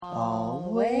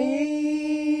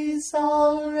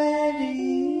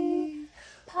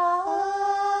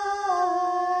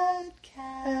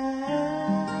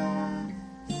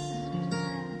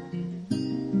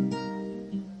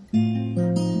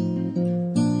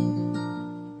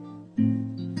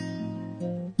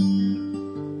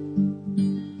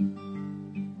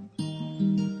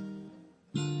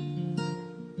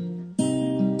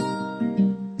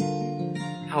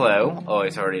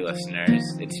Always Already listeners.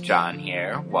 It's John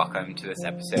here. Welcome to this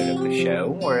episode of the show.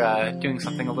 We're doing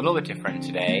something a little bit different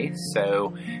today.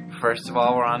 So, first of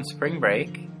all, we're on spring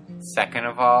break. Second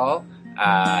of all,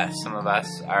 some of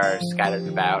us are scattered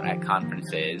about at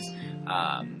conferences.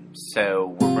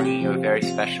 So we're bringing you a very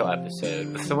special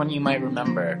episode with someone you might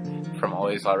remember from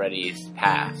Always Already's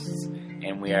past.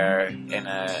 And we are in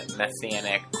a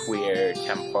messianic, queer,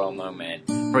 temporal moment,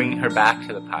 bringing her back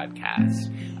to the podcast.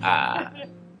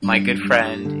 My good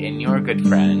friend and your good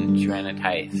friend, Joanna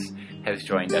Tice, has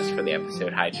joined us for the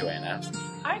episode. Hi, Joanna.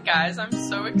 Hi, guys. I'm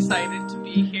so excited to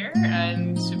be here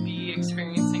and to be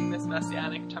experiencing this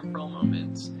messianic temporal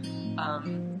moment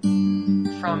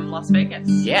from Las Vegas.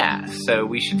 Yeah, so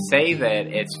we should say that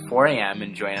it's 4 a.m.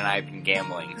 and Joanna and I have been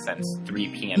gambling since 3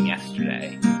 p.m.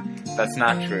 yesterday. That's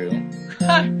not true.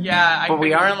 Yeah. But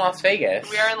we are in Las Vegas.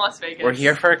 We are in Las Vegas. We're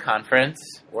here for a conference.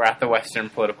 We're at the Western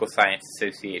Political Science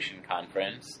Association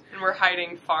conference. And we're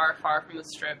hiding far, far from the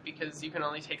Strip because you can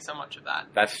only take so much of that.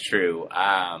 That's true.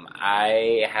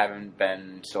 I haven't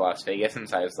been to Las Vegas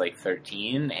since I was like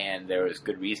 13, and there was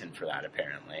good reason for that,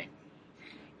 apparently.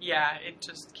 Yeah, it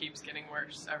just keeps getting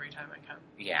worse every time I come.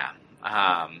 Yeah.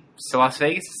 So Las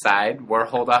Vegas aside, we're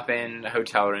holed up in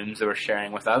hotel rooms that we're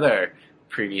sharing with other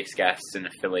previous guests and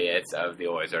affiliates of the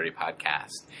Always Already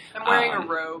podcast. I'm wearing a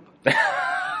robe.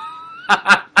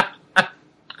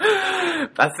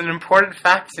 That's an important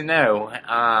fact to know.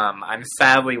 I'm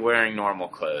sadly wearing normal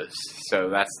clothes, so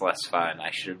that's less fun.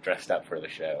 I should have dressed up for the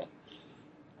show.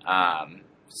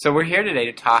 So we're here today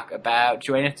to talk about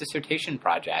Joanna's dissertation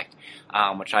project,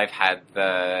 which I've had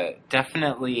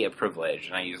definitely a privilege,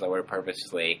 and I use that word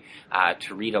purposefully,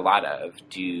 to read a lot of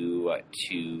due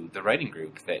to the writing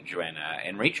group that Joanna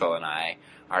and Rachel and I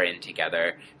are in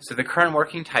together. So the current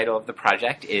working title of the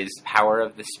project is Power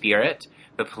of the Spirit,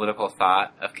 the Political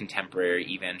Thought of Contemporary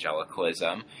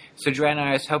Evangelicalism. So, Joanna,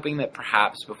 I was hoping that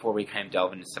perhaps before we kind of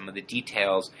delve into some of the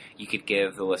details, you could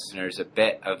give the listeners a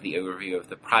bit of the overview of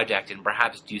the project and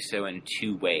perhaps do so in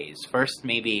two ways. First,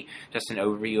 maybe just an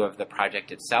overview of the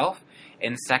project itself,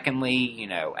 and secondly,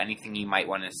 anything you might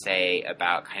want to say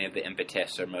about kind of the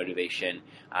impetus or motivation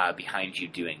behind you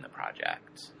doing the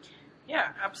project.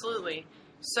 Yeah, absolutely.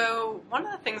 So, one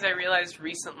of the things I realized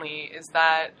recently is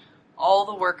that all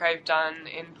the work I've done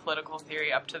in political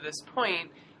theory up to this point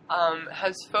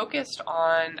has focused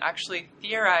on actually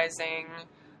theorizing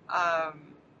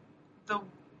the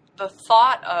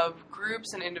thought of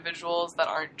groups and individuals that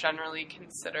aren't generally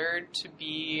considered to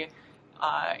be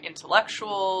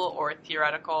intellectual or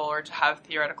theoretical or to have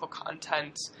theoretical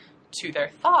content to their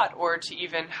thought or to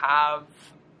even have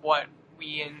what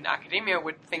we in academia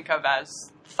would think of as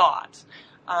thought.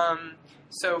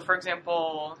 So, for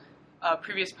example, a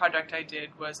previous project I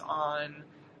did was on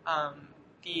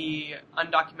the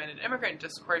undocumented immigrant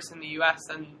discourse in the U.S.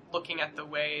 and looking at the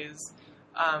ways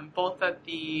both that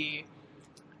the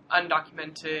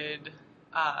undocumented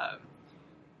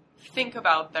think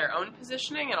about their own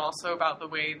positioning and also about the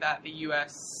way that the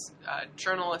U.S.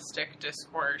 Journalistic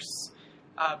discourse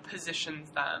positions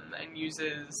them and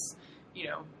uses,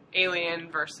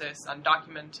 alien versus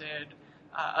undocumented,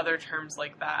 other terms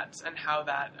like that, and how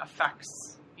that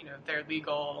affects their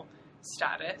legal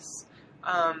status.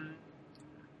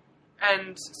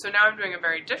 And so now I'm doing a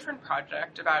very different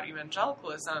project about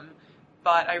evangelicalism,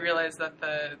 but I realize that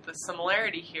the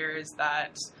similarity here is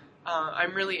that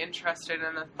I'm really interested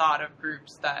in the thought of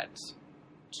groups that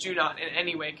do not in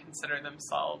any way consider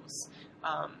themselves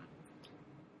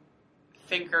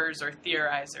thinkers or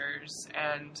theorizers,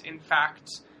 and in fact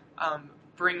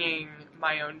bringing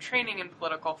my own training in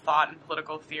political thought and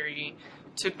political theory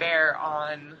to bear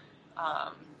on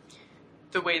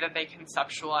the way that they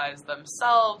conceptualize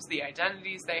themselves, the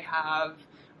identities they have,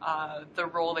 the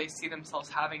role they see themselves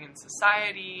having in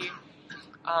society,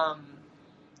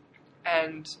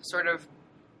 and sort of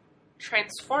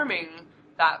transforming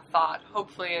that thought,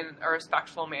 hopefully in a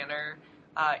respectful manner,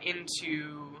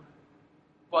 into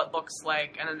what looks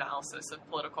like an analysis of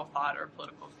political thought or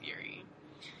political theory.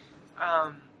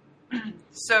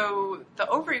 So the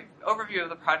overview of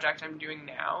the project I'm doing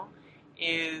now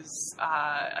is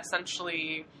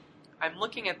essentially I'm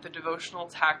looking at the devotional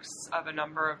texts of a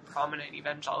number of prominent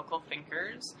evangelical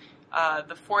thinkers.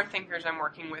 The four thinkers I'm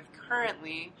working with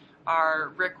currently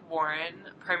are Rick Warren,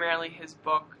 primarily his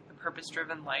book, The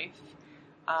Purpose-Driven Life.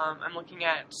 I'm looking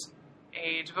at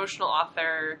a devotional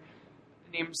author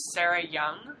named Sarah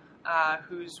Young,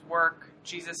 whose work,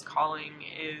 Jesus Calling,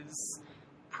 is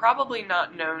probably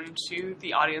not known to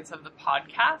the audience of the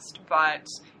podcast, but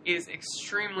is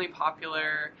extremely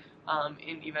popular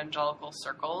in evangelical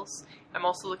circles. I'm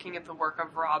also looking at the work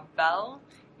of Rob Bell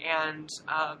and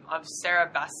of Sarah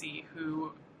Bessey,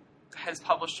 who has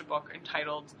published a book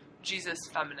entitled Jesus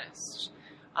Feminist.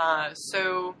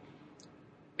 So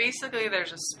basically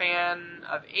there's a span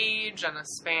of age and a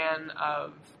span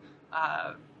of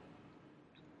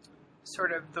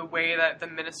sort of the way that the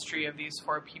ministry of these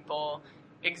four people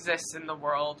exists in the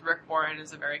world. Rick Warren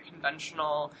is a very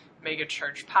conventional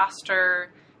megachurch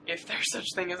pastor, if there's such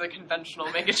thing as a conventional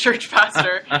megachurch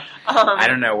pastor. I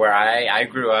don't know, where I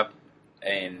grew up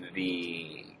in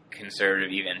the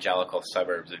conservative evangelical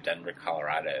suburbs of Denver,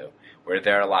 Colorado, where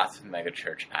there are lots of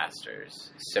megachurch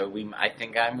pastors. So I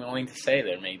think I'm willing to say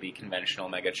there may be conventional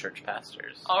megachurch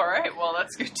pastors. All right, well,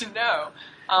 that's good to know.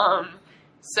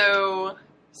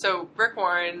 So Rick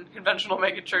Warren, conventional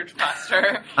megachurch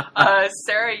pastor.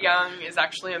 Sarah Young is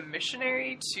actually a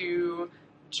missionary to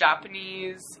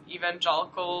Japanese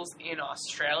evangelicals in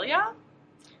Australia.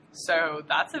 So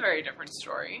that's a very different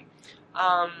story.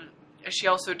 She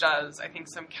also does, I think,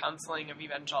 some counseling of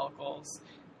evangelicals,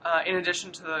 in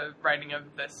addition to the writing of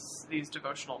these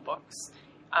devotional books.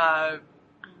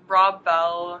 Rob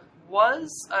Bell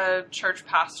was a church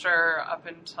pastor up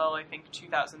until, I think,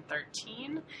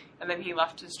 2013, and then he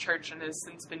left his church and has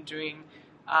since been doing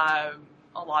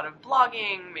a lot of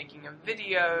blogging, making of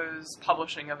videos,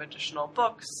 publishing of additional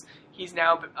books. He's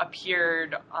now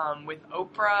appeared with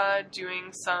Oprah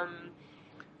doing some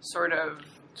sort of...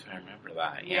 I remember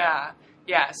that, yeah.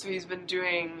 So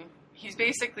he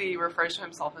basically refers to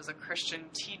himself as a Christian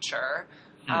teacher,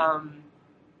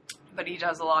 but he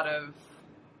does a lot of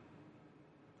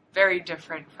very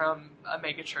different from a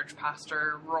megachurch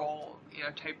pastor role,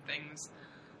 type things.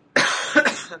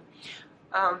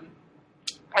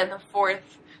 And the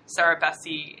fourth, Sarah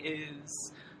Bessey,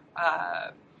 is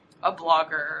a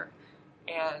blogger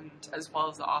and as well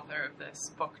as the author of this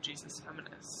book, Jesus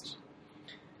Feminist.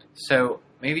 So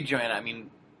maybe, Joanna,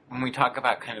 when we talk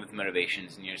about kind of the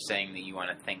motivations, and you're saying that you want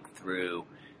to think through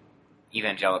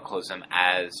evangelicalism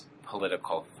as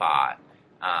political thought,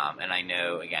 and I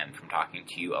know, again, from talking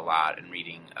to you a lot and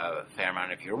reading a fair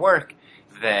amount of your work,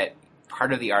 that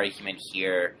part of the argument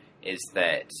here is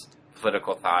that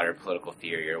political thought or political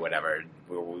theory or whatever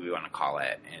we want to call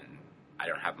it, and I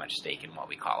don't have much stake in what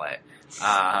we call it,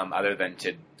 other than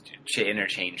to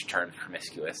interchange terms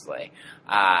promiscuously,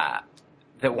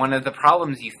 that one of the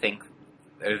problems you think,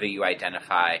 or that you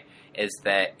identify, is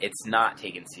that it's not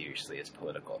taken seriously as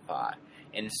political thought.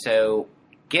 And so,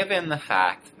 given the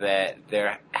fact that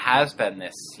there has been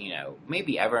this,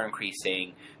 maybe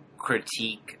ever-increasing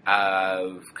critique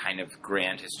of kind of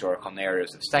grand historical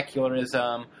narratives of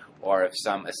secularism, or of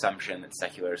some assumption that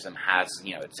secularism has,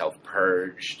 itself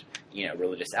purged,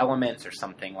 religious elements or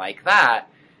something like that,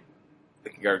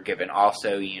 you're given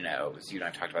also, as you and I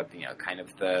talked about, kind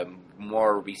of the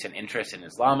more recent interest in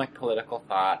Islamic political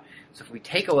thought. So if we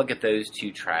take a look at those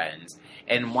two trends,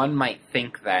 and one might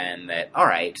think then that, all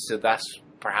right, so thus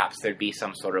perhaps there'd be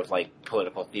some sort of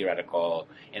political theoretical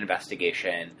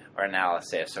investigation or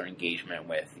analysis or engagement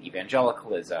with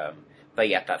evangelicalism, but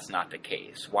yet that's not the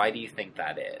case. Why do you think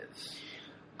that is?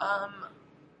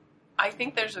 I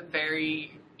think there's a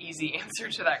very easy answer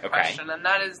to that question, and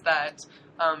that is that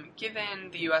given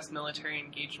the U.S. military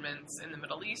engagements in the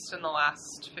Middle East in the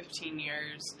last 15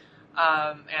 years,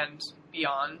 and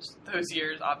beyond those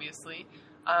years, obviously,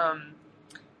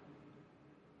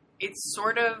 it's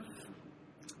sort of,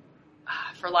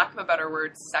 for lack of a better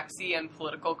word, sexy and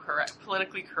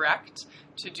politically correct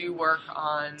to do work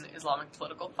on Islamic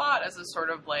political thought as a sort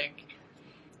of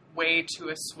way to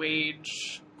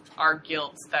assuage our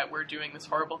guilt that we're doing this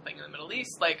horrible thing in the Middle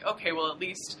East. Okay, well, at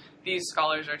least these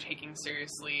scholars are taking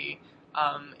seriously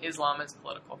Islam as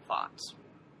political thought.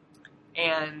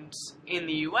 And in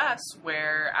the U.S.,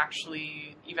 where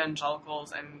actually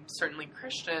evangelicals and certainly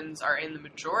Christians are in the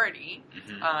majority,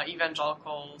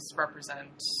 evangelicals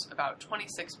represent about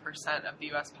 26% of the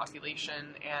U.S.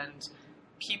 population, and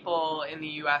people in the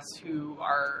U.S. who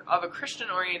are of a Christian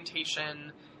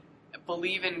orientation,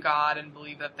 believe in God and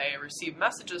believe that they receive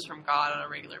messages from God on a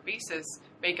regular basis,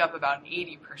 make up about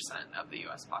 80% of the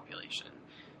U.S. population.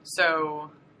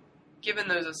 So, given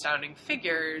those astounding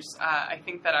figures, I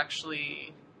think that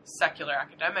actually secular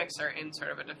academics are in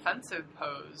sort of a defensive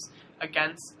pose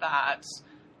against that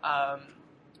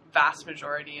vast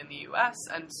majority in the U.S.,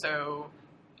 and so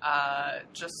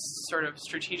just sort of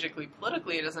strategically,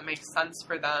 politically, it doesn't make sense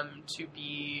for them to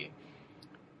be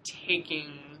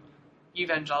taking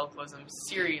evangelicalism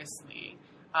seriously.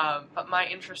 But my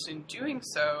interest in doing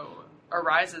so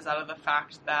arises out of the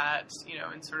fact that,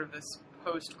 in sort of this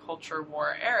post-culture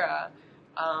war era,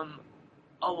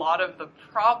 a lot of the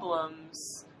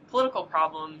problems political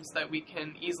problems that we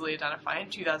can easily identify in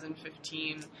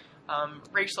 2015,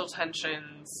 racial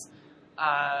tensions,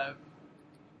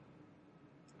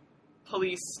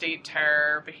 police state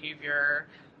terror behavior,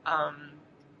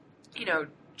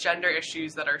 gender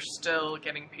issues that are still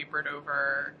getting papered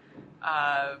over,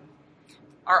 are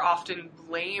often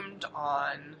blamed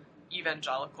on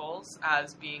evangelicals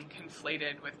as being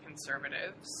conflated with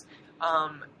conservatives.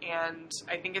 And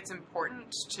I think it's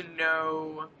important to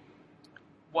know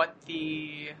what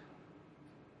the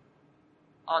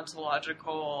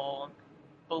ontological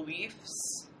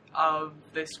beliefs of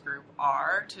this group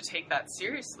are, to take that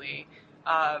seriously,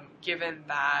 given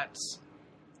that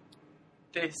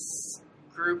this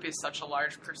group is such a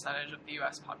large percentage of the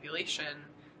U.S. population.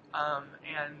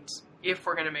 And if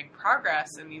we're going to make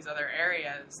progress in these other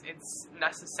areas, it's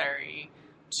necessary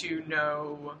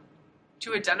to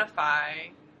identify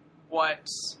what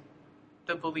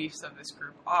the beliefs of this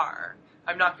group are.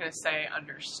 I'm not going to say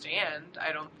understand.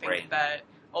 I don't think that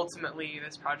ultimately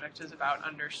this project is about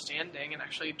understanding. And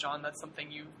actually, John, that's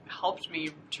something you helped me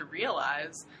to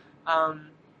realize.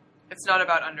 It's not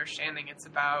about understanding. It's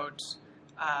about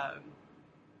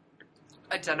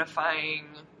identifying...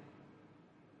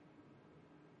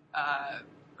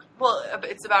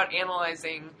 it's about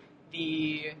analyzing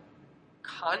the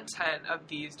content of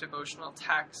these devotional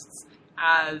texts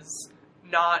as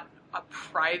not a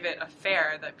private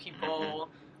affair that people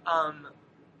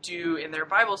do in their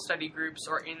Bible study groups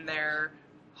or in their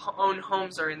own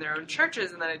homes or in their own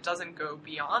churches, and that it doesn't go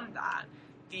beyond that.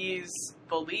 These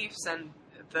beliefs, and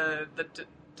the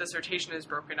dissertation is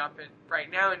broken up right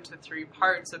now into 3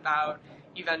 parts about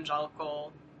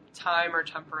evangelical time or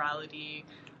temporality.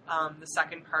 The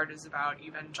second part is about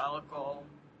evangelical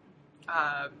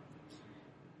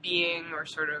being or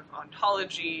sort of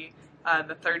ontology.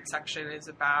 The third section is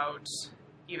about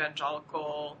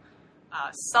evangelical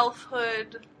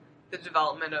selfhood, the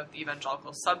development of the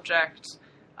evangelical subject,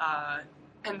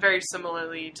 and very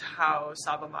similarly to how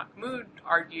Saba Mahmood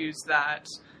argues that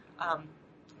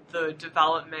the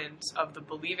development of the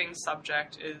believing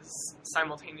subject is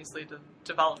simultaneously the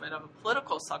development of a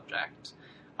political subject.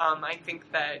 I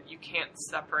think that you can't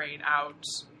separate out,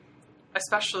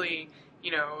 especially,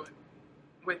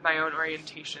 with my own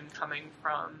orientation coming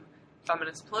from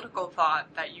feminist political thought,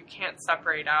 that you can't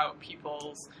separate out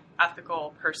people's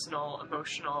ethical, personal,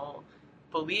 emotional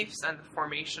beliefs and the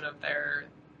formation of their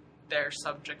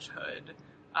subjecthood,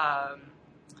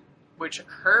 which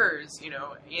occurs,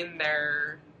 in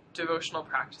their devotional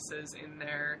practices, in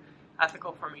their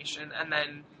ethical formation, and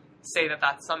then say that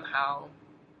that's somehow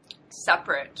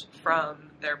separate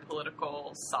from their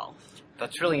political self.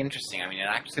 That's really interesting. I mean, it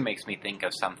actually makes me think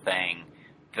of something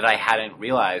that I hadn't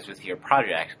realized with your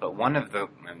project, but one of the,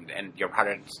 and your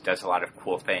project does a lot of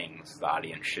cool things, the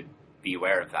audience should be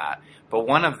aware of that, but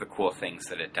one of the cool things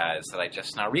that it does that I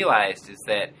just now realized is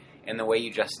that in the way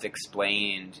you just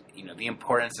explained, the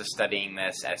importance of studying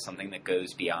this as something that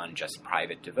goes beyond just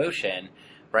private devotion,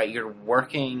 right? You're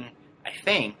working, I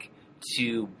think,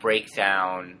 to break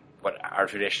down what are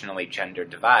traditionally gender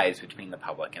divides between the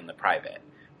public and the private,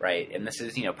 right? And this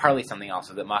is, partly something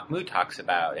also that Mahmood talks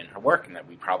about in her work, and that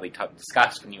we probably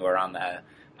discussed when you were on the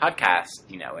podcast,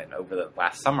 and over the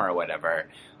last summer or whatever.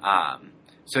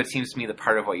 So it seems to me that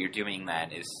part of what you're doing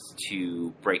then is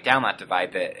to break down that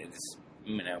divide that is,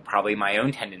 probably my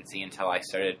own tendency until I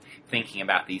started thinking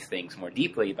about these things more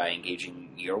deeply by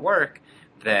engaging your work,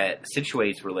 that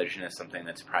situates religion as something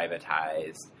that's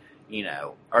privatized,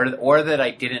 or that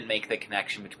I didn't make the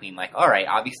connection between, all right,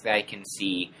 obviously I can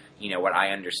see, what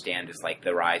I understand is,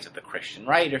 the rise of the Christian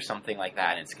right or something like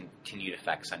that, and its continued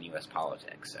effects on U.S.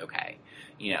 politics, okay.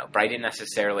 But I didn't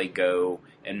necessarily go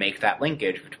and make that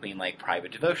linkage between,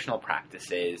 private devotional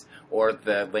practices, or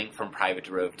the link from private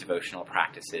devotional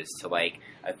practices to,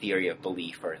 a theory of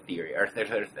belief, or a theory, or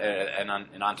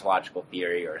an ontological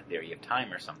theory, or a theory of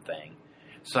time or something.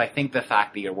 So I think the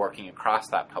fact that you're working across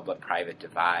that public-private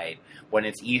divide, when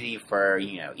it's easy for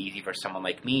someone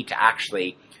like me to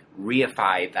actually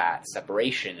reify that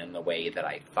separation in the way that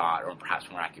I thought, or perhaps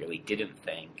more accurately didn't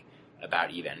think,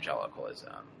 about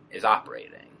evangelicalism, is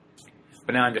operating.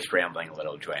 But now I'm just rambling a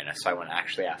little, Joanna, so I want to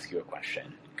actually ask you a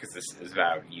question, because this is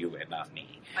about you and not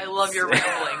me. I love your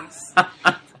ramblings.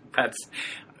 That's...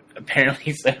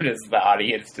 Apparently so does the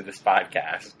audience to this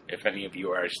podcast, if any of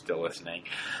you are still listening.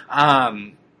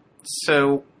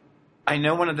 So I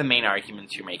know one of the main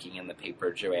arguments you're making in the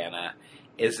paper, Joanna,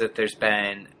 is that there's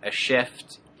been a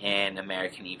shift in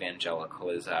American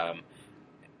evangelicalism.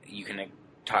 You can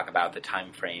talk about the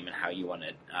time frame and how you want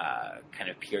to kind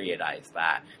of periodize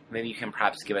that. Maybe you can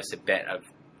perhaps give us a bit of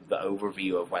the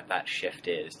overview of what that shift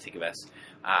is to give us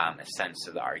a sense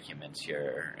of the arguments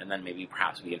here, and then maybe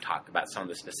perhaps we can talk about some of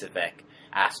the specific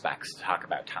aspects to talk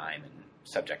about time and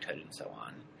subjecthood and so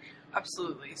on.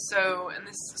 Absolutely. So, and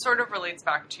this sort of relates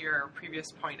back to your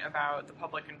previous point about the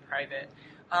public and private.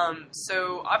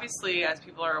 So obviously, as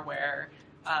people are aware,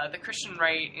 the Christian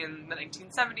right in the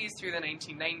 1970s through the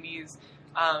 1990s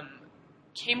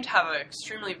came to have an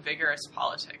extremely vigorous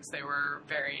politics. They were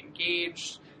very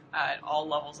engaged at all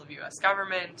levels of U.S.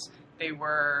 government. They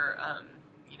were,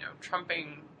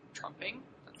 trumping?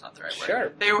 That's not the right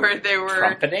word. They were...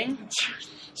 Trumpeting?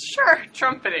 Sure,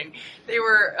 trumpeting. They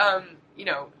were,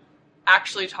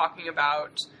 actually talking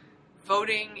about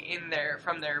voting in their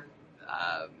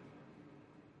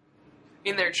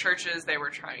churches. They were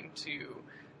trying to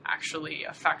actually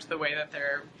affect the way that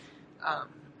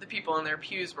the people in their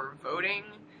pews were voting,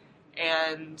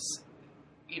 and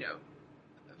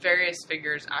various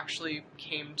figures actually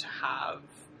came to have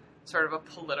sort of a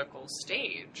political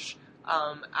stage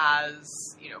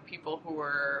as people who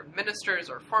were ministers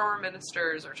or former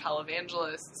ministers or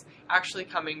televangelists actually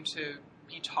coming to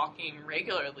be talking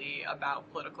regularly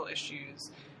about political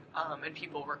issues, and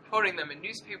people were quoting them in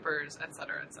newspapers,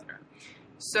 etc., etc.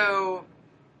 So,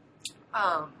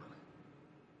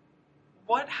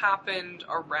 what happened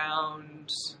around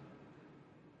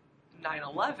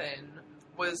 9/11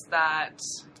 was that,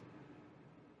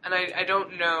 and I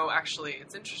don't know, actually,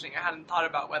 it's interesting, I hadn't thought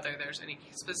about whether there's any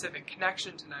specific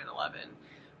connection to 9/11,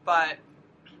 but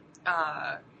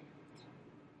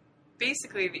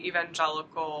basically the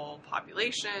evangelical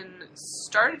population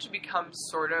started to become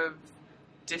sort of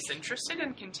disinterested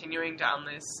in continuing down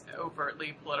this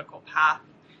overtly political path.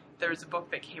 There was a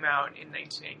book that came out in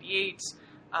 1998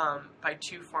 by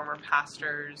two former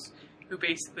pastors who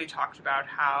basically talked about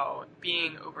how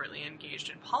being overtly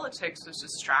engaged in politics was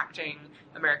distracting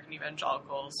American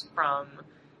evangelicals from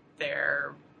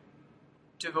their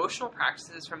devotional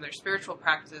practices, from their spiritual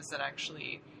practices, and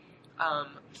actually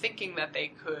thinking that they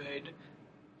could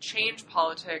change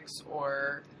politics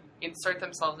or insert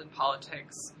themselves in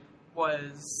politics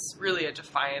was really a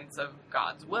defiance of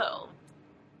God's will.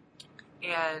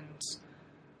 And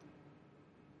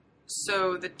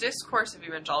so the discourse of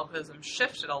evangelicalism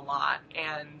shifted a lot,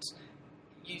 and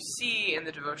you see in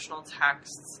the devotional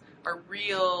texts a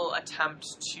real attempt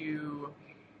to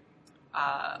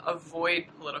avoid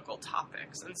political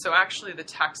topics. And so actually the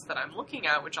texts that I'm looking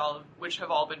at, which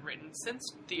have all been written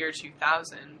since the year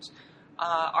 2000,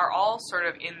 are all sort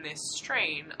of in this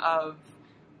strain of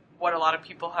what a lot of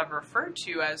people have referred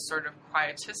to as sort of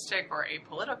quietistic or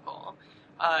apolitical,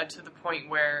 to the point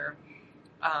where,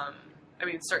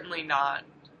 certainly not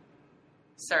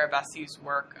Sarah Bessey's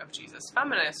work of Jesus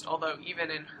Feminist, although even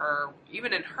in her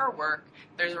work,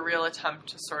 there's a real attempt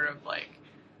to sort of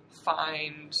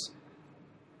find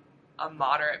a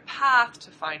moderate path, to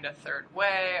find a third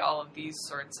way, all of these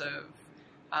sorts of,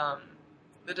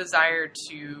 the desire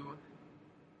to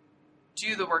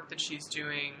do the work that she's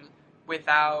doing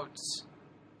without,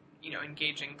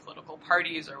 engaging political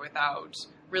parties, or without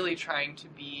really trying to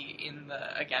be in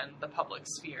the public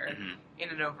sphere in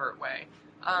an overt way.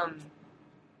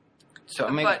 So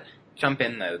I'm going to jump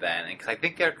in, though, then, because I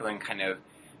think they're going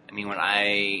when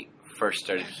I first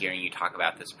started hearing you talk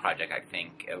about this project, I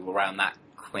think around that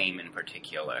claim in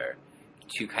particular,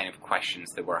 two kind of questions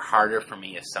that were harder for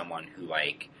me as someone who,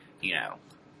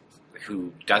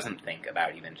 who doesn't think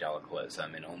about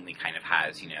evangelicalism and only kind of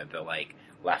has, the,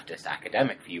 leftist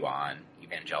academic view on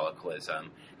evangelicalism,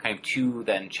 kind of two,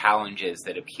 then, challenges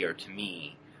that appear to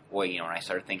me, when I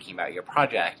started thinking about your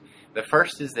project. The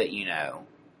first is that,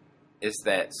 is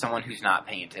that someone who's not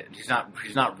paying attention,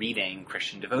 who's not reading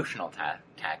Christian devotional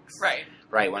texts,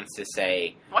 right, wants to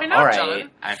say, why not, all right,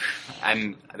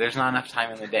 I'm there's not enough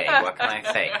time in the day. What can I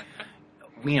say?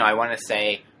 I want to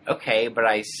say, okay, but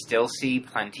I still see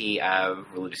plenty of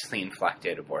religiously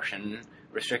inflected abortion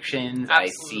restrictions. Absolutely. I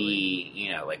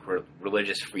see,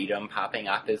 religious freedom popping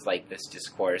up as this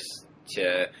discourse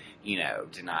to,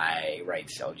 deny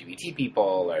rights to LGBT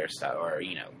people or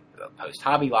the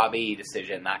post-Hobby Lobby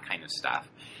decision, that kind of stuff.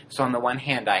 So on the one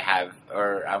hand,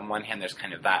 there's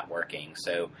kind of that working.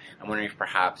 So I'm wondering if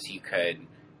perhaps you could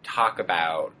talk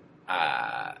about,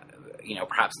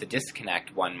 perhaps the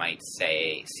disconnect one might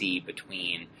see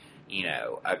between,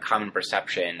 a common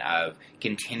perception of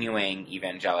continuing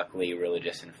evangelically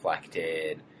religious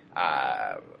inflected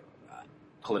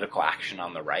political action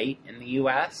on the right in the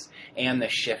U.S. and the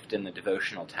shift in the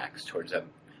devotional text towards a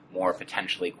more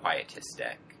potentially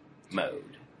quietistic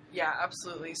mode. Yeah,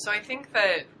 absolutely. So I think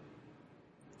that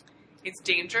it's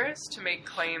dangerous to make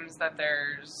claims that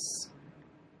there's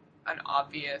an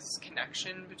obvious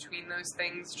connection between those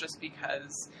things, just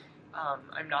because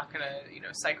I'm not going to,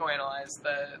 psychoanalyze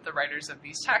the writers of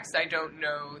these texts. I don't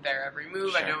know their every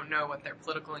move. Sure. I don't know what their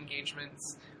political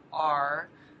engagements are.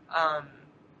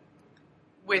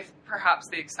 With perhaps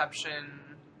the exception,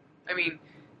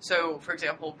 so, for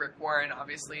example, Rick Warren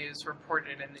obviously is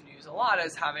reported in the news a lot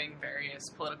as having various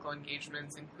political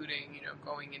engagements, including,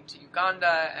 going into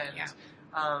Uganda and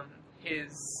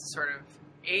his sort of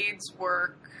AIDS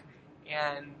work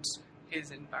and his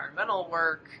environmental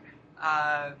work.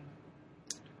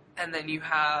 And then you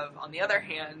have, on the other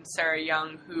hand, Sarah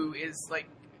Young, who is,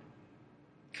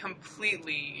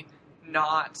 completely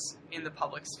not in the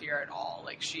public sphere at all.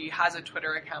 She has a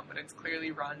Twitter account, but it's clearly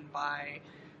run by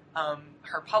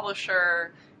her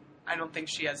publisher. I don't think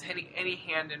she has any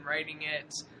hand in writing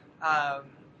it.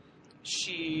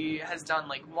 She has done,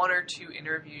 1 or 2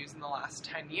 interviews in the last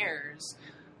 10 years.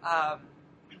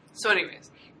 So anyways,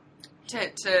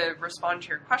 to respond to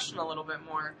your question a little bit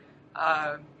more,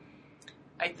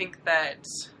 I think that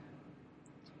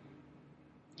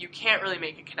you can't really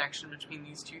make a connection between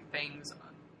these two things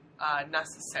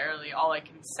necessarily. All I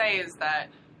can say is that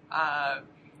I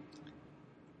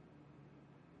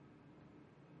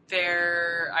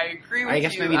agree with you. I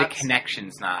guess maybe the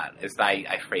connection's not, as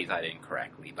I phrase that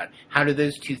incorrectly, but how do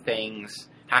those two things,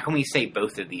 how can we say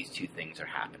both of these two things are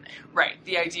happening? Right.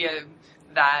 The idea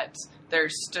that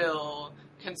there's still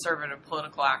conservative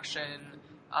political action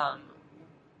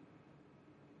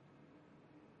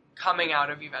coming out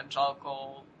of the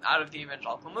evangelical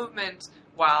movement,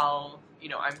 while,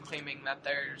 I'm claiming that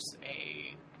there's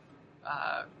a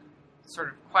sort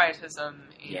of quietism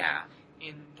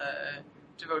in the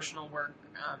devotional work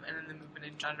and in the movement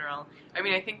in general.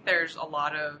 I think there's a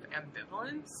lot of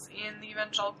ambivalence in the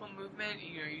evangelical movement.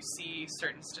 You see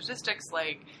certain statistics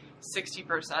like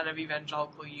 60% of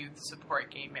evangelical youth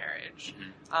support gay marriage.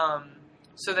 Mm-hmm.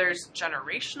 So there's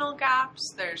generational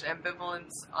gaps. There's ambivalence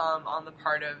on the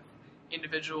part of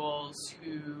individuals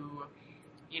who,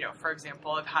 for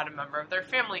example, have had a member of their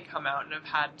family come out and have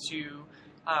had to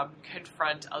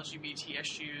confront LGBT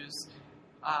issues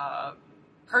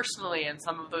personally, and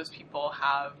some of those people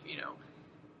have,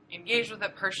 engaged with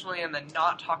it personally and then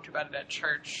not talked about it at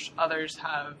church. Others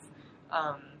have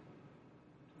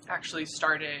actually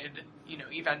started,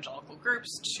 evangelical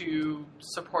groups to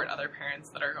support other parents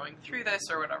that are going through this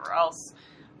or whatever else.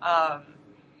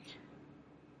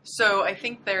 So I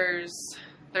think there's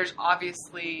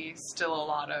obviously still a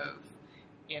lot of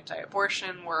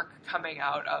anti-abortion work coming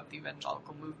out of the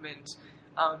evangelical movement,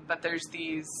 but there's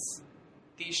these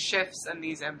shifts and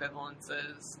these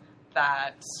ambivalences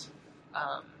that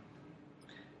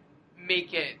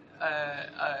make it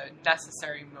a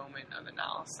necessary moment of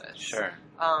analysis. Sure.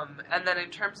 And then in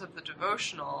terms of the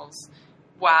devotionals,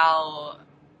 while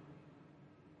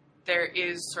there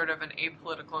is sort of an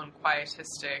apolitical and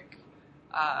quietistic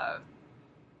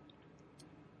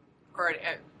or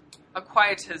a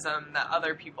quietism that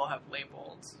other people have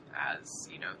labeled as,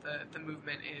 the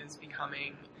movement is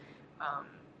becoming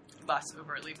less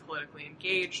overtly politically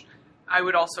engaged. I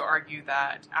would also argue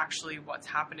that actually what's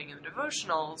happening in the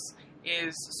devotionals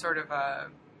is sort of a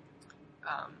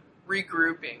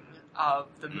regrouping of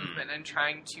the movement and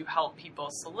trying to help people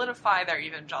solidify their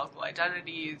evangelical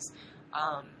identities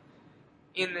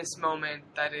in this moment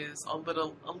that is a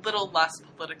little less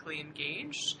politically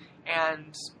engaged,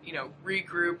 and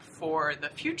regroup for the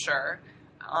future,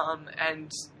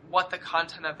 and what the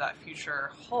content of that future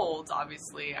holds.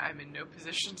 Obviously, I'm in no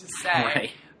position to say,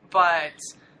 right. But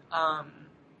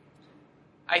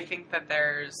I think that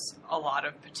there's a lot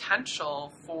of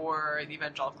potential for the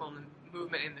evangelical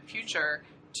movement in the future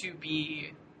to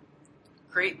be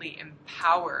greatly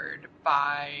empowered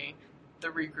by the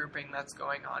regrouping that's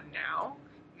going on now,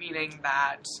 meaning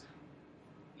that,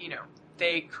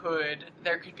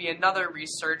 there could be another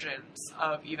resurgence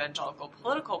of evangelical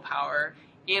political power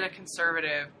in a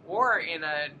conservative or in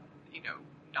a,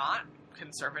 not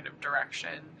conservative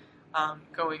direction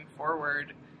going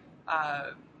forward.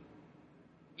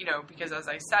 Because as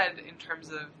I said, in terms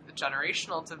of the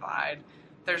generational divide,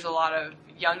 there's a lot of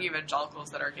young evangelicals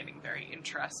that are getting very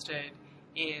interested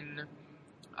in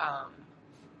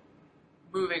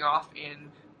moving off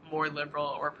in more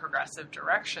liberal or progressive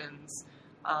directions.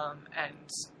 And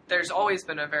there's always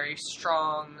been a very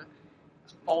strong,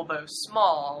 although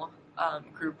small,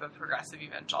 group of progressive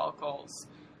evangelicals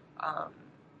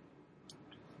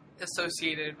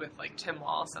associated with Tim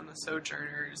Wallace and the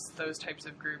Sojourners, those types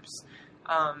of groups.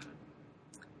 And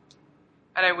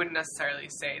I wouldn't necessarily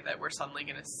say that we're suddenly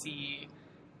going to see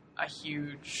a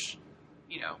huge,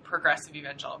 progressive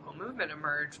evangelical movement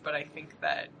emerge, but I think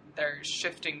that there's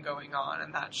shifting going on,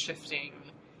 and that shifting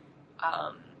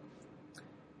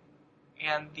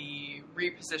and the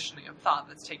repositioning of thought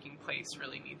that's taking place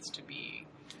really needs to be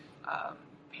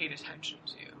paid attention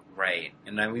to. Right.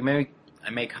 And I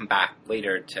may come back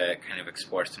later to kind of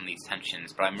explore some of these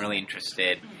tensions, but I'm really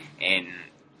interested in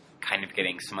kind of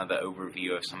getting some of the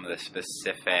overview of some of the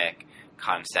specific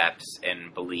concepts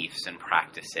and beliefs and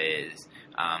practices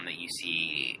that you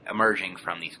see emerging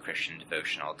from these Christian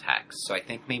devotional texts. So I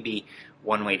think maybe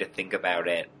one way to think about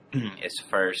it is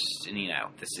first, and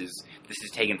this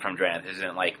is taken from Joanna. This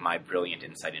isn't like my brilliant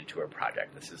insight into her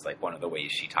project. This is like one of the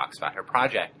ways she talks about her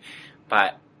project.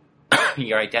 But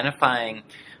you're identifying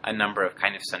a number of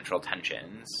kind of central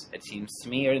tensions, it seems to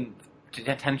me, or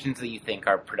tensions that you think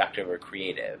are productive or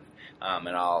creative. And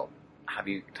I'll have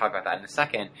you talk about that in a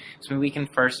second. So maybe we can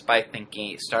first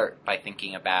start by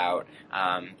thinking about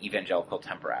evangelical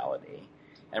temporality.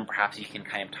 And perhaps you can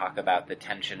kind of talk about the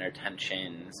tension or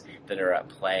tensions that are at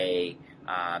play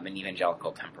in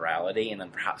evangelical temporality, and then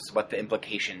perhaps what the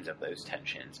implications of those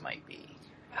tensions might be.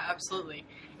 Absolutely.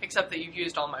 Except that you've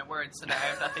used all my words, so now I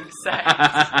have nothing to say.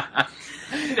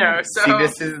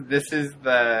 See, this is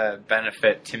the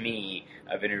benefit to me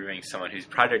of interviewing someone whose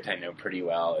project I know pretty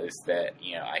well, is that,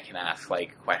 I can ask,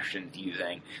 questions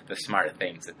using the smart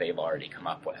things that they've already come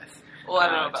up with. Well, I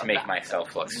don't know about to make that.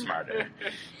 myself look smarter.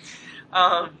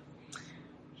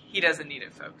 He doesn't need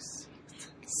it, folks.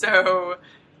 So,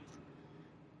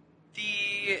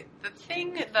 the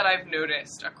thing that I've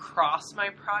noticed across my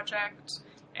project,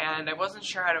 and I wasn't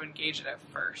sure how to engage it at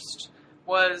first,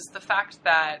 was the fact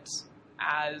that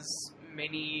as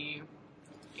many,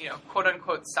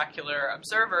 quote-unquote secular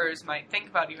observers might think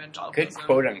about evangelicalism... Good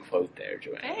quote-unquote there,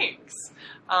 Joanna. Thanks.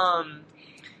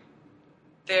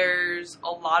 There's a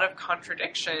lot of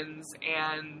contradictions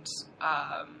and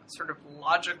sort of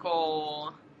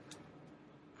logical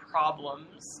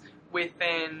problems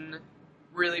within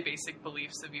really basic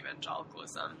beliefs of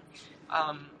evangelicalism.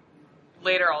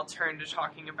 Later I'll turn to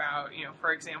talking about,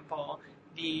 for example,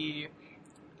 the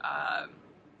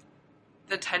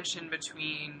tension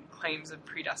between claims of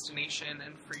predestination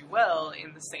and free will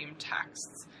in the same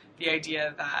texts. The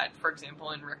idea that, for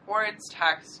example, in Rick Warren's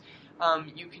text,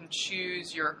 you can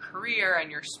choose your career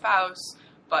and your spouse,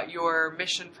 but your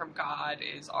mission from God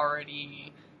is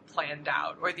already planned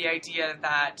out. Or the idea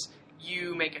that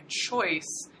you make a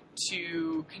choice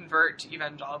to convert to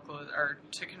evangelical, or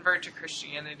to convert to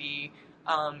Christianity,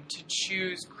 to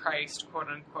choose Christ, quote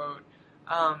unquote,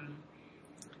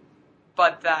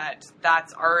 but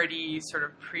that's already sort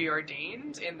of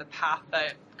preordained in the path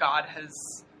that God has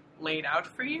laid out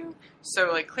for you.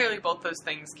 So, clearly both those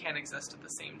things can exist at the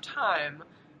same time,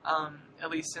 at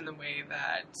least in the way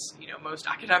that, most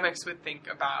academics would think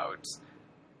about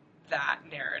that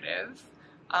narrative.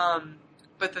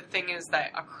 But the thing is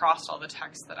that across all the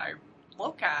texts that I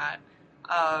look at,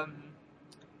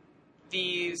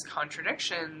 these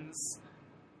contradictions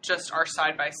just are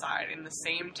side by side in the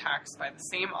same text by the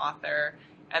same author,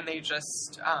 and they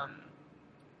just...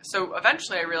 So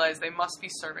eventually I realized they must be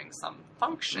serving some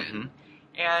function.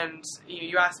 Mm-hmm. And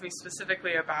you asked me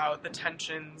specifically about the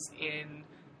tensions in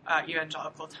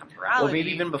evangelical temporality. Well, maybe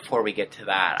even before we get to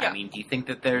that, yeah. Do you think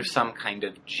that there's some kind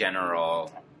of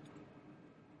general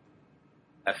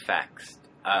effects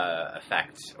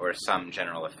or some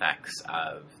general effects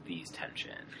of these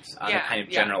tensions on a kind of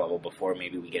general level before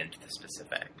maybe we get into the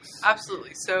specifics?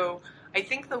 Absolutely. So I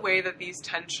think the way that these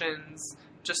tensions,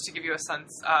 just to give you a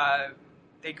sense,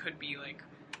 they could be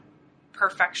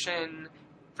perfection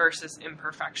versus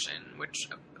imperfection, which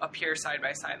appear side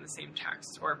by side in the same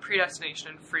text, or predestination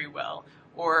and free will,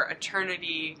 or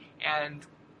eternity and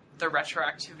the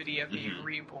retroactivity of being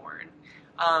reborn.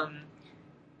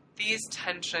 These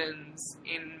tensions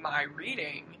in my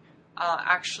reading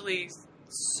actually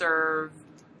serve,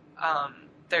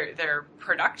 they're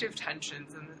productive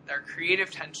tensions and they're creative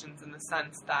tensions in the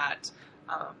sense that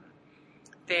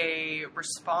they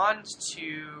respond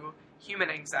to human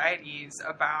anxieties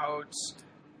about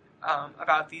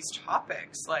these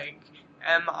topics,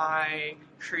 am I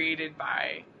created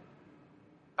by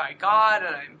God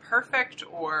and I'm perfect,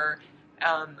 or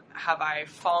have I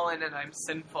fallen and I'm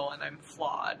sinful and I'm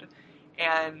flawed?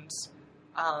 And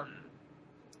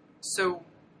so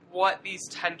what these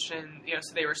tensions,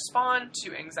 so they respond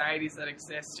to anxieties that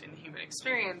exist in human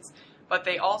experience, but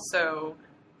they also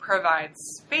provide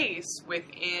space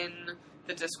within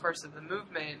the discourse of the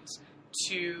movement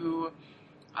to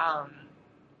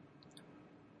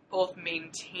both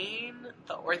maintain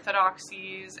the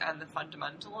orthodoxies and the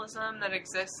fundamentalism that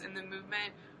exists in the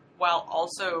movement, while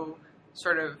also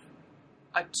sort of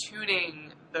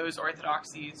attuning those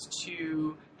orthodoxies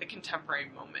to the contemporary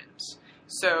moment.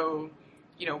 So,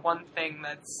 one thing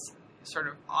that's sort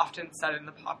of often said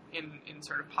in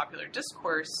sort of popular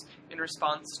discourse in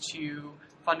response to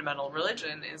fundamental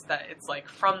religion is that it's like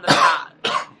from the past.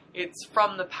 It's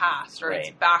from the past, or right.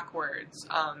 It's backwards.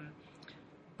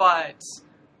 But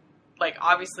like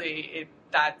obviously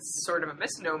that's sort of a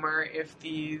misnomer if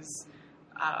these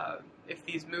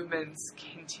movements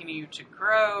continue to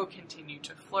grow, continue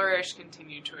to flourish,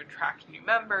 continue to attract new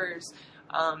members.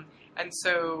 And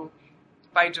so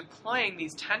by deploying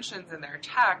these tensions in their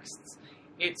texts,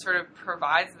 it sort of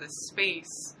provides this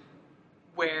space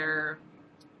where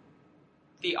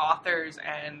the authors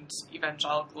and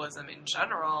evangelicalism in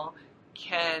general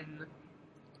can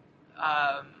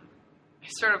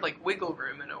sort of like wiggle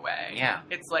room in a way. Yeah.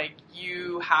 It's like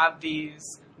you have these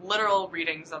literal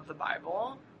readings of the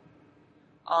Bible,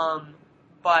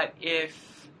 but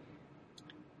if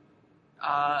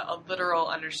a literal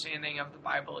understanding of the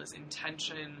Bible is in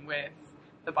tension with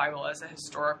the Bible as a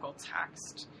historical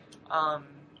text,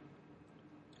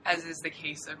 as is the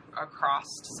case across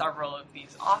several of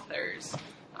these authors,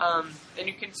 then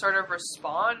you can sort of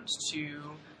respond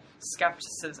to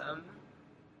skepticism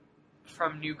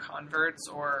from new converts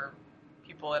or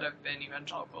people that have been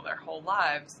evangelical their whole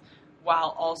lives,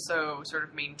 while also sort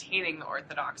of maintaining the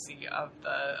orthodoxy of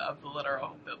the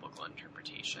literal biblical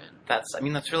interpretation.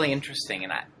 That's really interesting,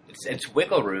 and it's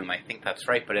wiggle room. I think that's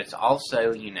right, but it's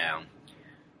also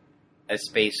a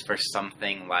space for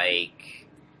something like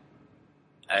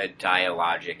a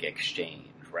dialogic exchange,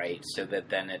 right? So that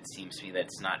then it seems to me that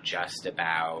it's not just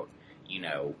about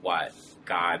what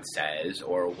God says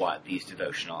or what these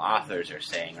devotional authors are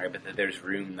saying, right? But that there's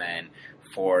room then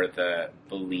for the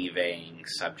believing,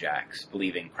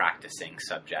 practicing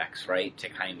subjects, right? To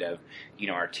kind of,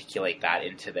 articulate that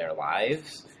into their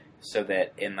lives so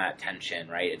that in that tension,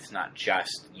 right, it's not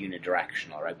just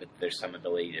unidirectional, right? But there's some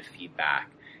ability to feed back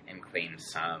and claim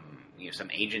some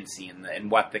agency in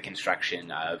what the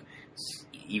construction of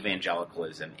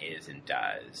evangelicalism is and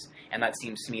does. And that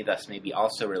seems to me thus maybe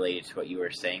also related to what you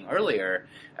were saying earlier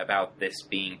about this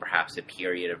being perhaps a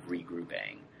period of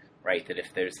regrouping, right? That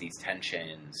if there's these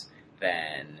tensions,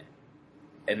 then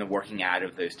in the working out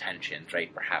of those tensions,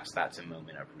 right, perhaps that's a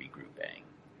moment of regrouping.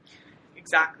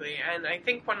 Exactly. And I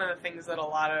think one of the things that a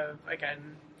lot of,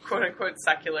 again, quote-unquote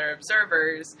secular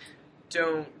observers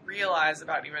don't realize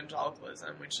about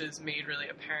evangelicalism, which is made really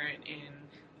apparent in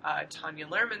Tanya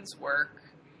Lerman's work,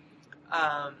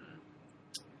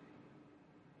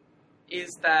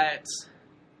 is that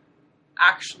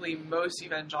actually most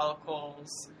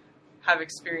evangelicals have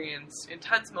experienced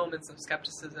intense moments of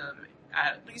skepticism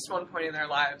at least one point in their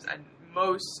lives, and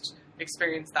most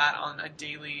experience that on a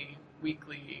daily,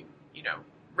 weekly,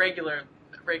 regular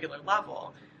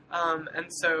level. And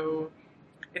so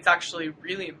it's actually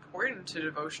really important to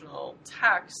devotional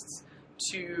texts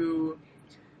to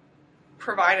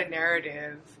provide a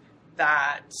narrative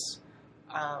that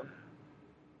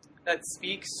that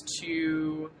speaks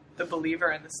to the believer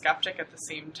and the skeptic at the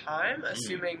same time,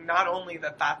 assuming not only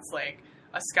that that's like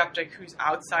a skeptic who's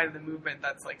outside of the movement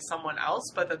that's like someone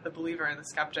else, but that the believer and the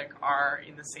skeptic are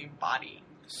in the same body.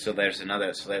 So there's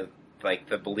another, like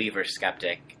the believer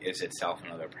skeptic is itself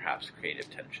another perhaps creative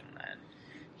tension then.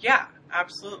 Yeah,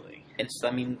 absolutely. And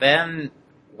so, then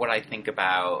what I think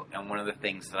about, and one of the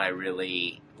things that I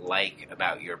really like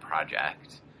about your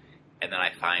project, and that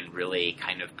I find really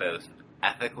kind of both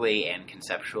ethically and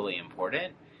conceptually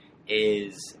important,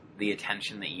 is the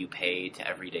attention that you pay to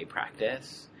everyday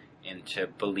practice and to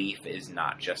belief is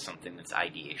not just something that's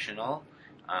ideational,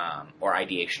 or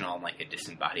ideational in like a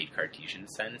disembodied Cartesian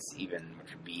sense, which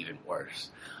would be even worse.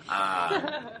 So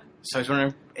I was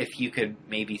wondering if you could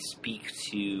maybe speak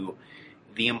to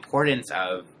the importance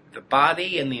of the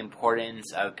body and the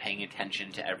importance of paying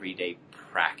attention to everyday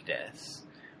practice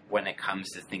when it comes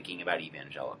to thinking about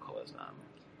evangelicalism.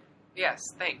 Yes,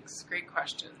 thanks. Great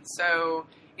question. So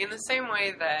in the same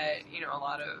way that, a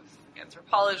lot of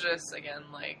anthropologists, again,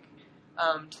 like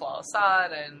Talal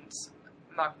Asad and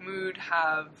Mahmoud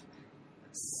have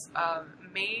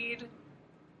made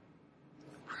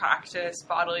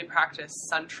bodily practice,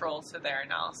 central to their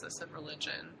analysis of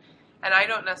religion. And I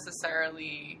don't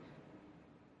necessarily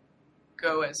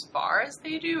go as far as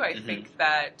they do. I think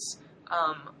that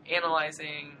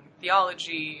analyzing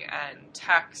theology and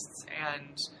texts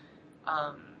and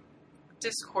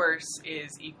discourse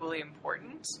is equally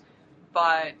important,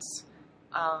 but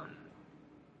I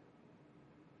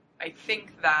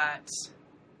think that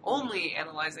only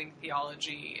analyzing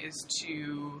theology is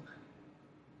to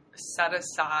set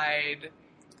aside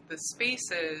the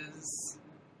spaces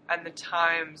and the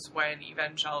times when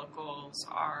evangelicals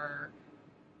are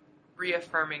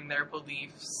reaffirming their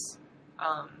beliefs,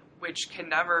 which can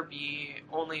never be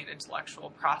only an intellectual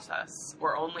process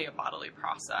or only a bodily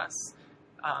process,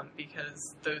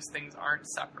 because those things aren't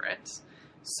separate.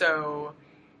 So,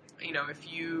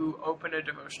 if you open a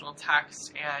devotional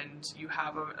text and you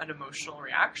have an emotional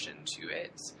reaction to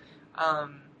it,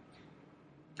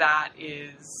 that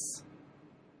is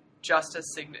just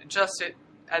as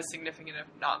significant, if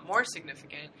not more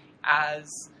significant, as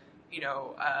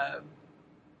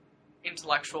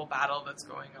intellectual battle that's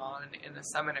going on in a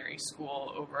seminary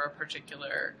school over a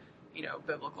particular,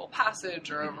 biblical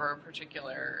passage or over a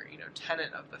particular,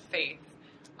 tenet of the faith.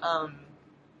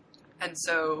 And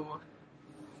so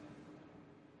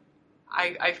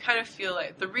I kind of feel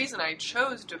like the reason I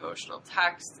chose devotional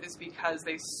texts is because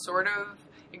they sort of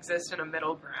exist in a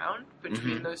middle ground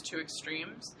between those two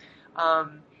extremes.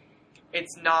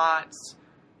 It's not,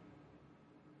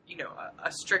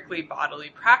 a strictly bodily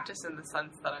practice in the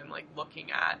sense that I'm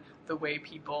looking at the way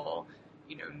people,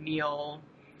 kneel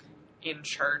in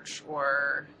church,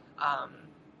 or,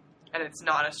 and it's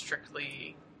not a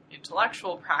strictly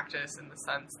intellectual practice in the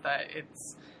sense that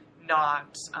it's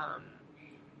not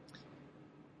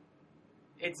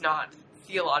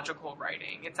theological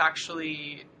writing. It's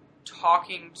actually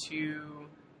talking to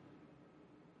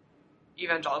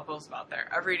evangelicals about their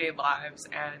everyday lives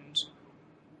and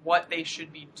what they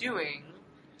should be doing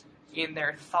in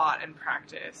their thought and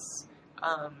practice,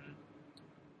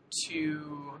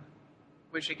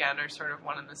 which again are sort of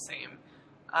one and the same,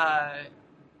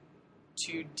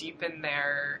 to deepen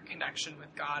their connection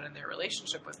with God and their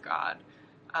relationship with God.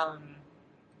 And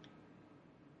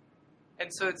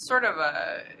so it's sort of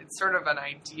an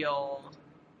ideal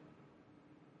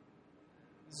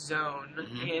zone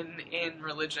in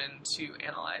religion to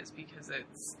analyze, because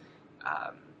it's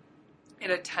it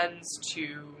attends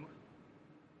to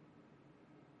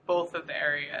both of the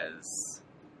areas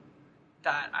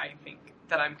that I think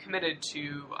that I'm committed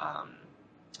to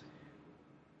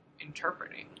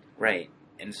interpreting. Right.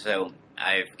 And so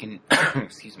I've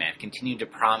continued to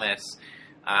promise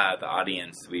the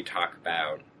audience we talk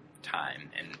about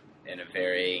time, and in a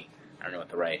very, I don't know what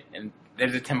the right, and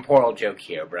there's a temporal joke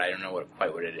here, but I don't know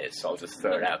quite what it is, so I'll just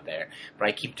throw it out there. But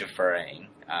I keep deferring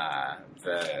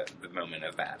the moment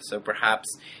of that. So perhaps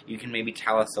you can maybe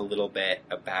tell us a little bit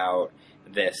about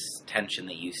this tension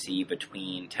that you see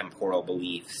between temporal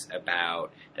beliefs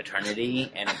about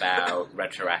eternity and about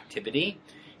retroactivity,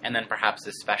 and then perhaps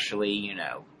especially,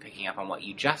 picking up on what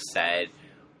you just said,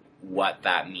 what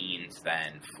that means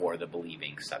then for the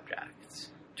believing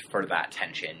subjects, for that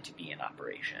tension to be in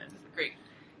operation. Great.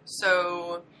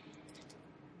 So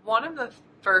one of the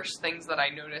first things that I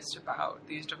noticed about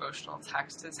these devotional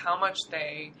texts is how much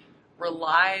they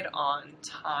relied on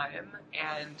time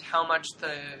and how much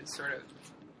the sort of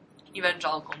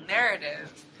evangelical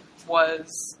narrative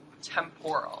was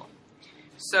temporal.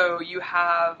 So you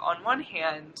have, on one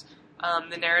hand,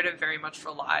 the narrative very much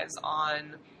relies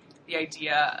on the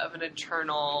idea of an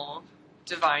eternal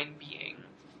divine being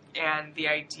and the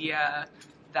idea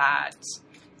that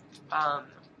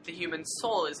the human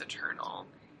soul is eternal.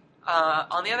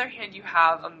 On the other hand, you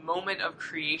have a moment of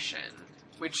creation,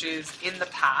 which is in the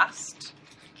past,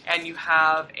 and you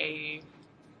have a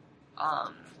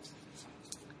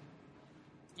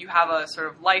sort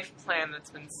of life plan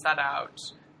that's been set out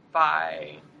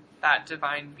by that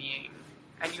divine being,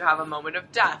 and you have a moment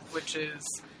of death, which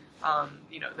is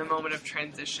the moment of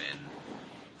transition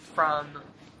from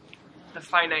the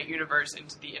finite universe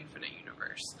into the infinite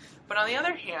universe. But on the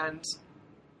other hand,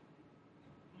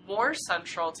 more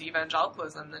central to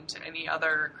evangelicalism than to any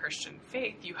other Christian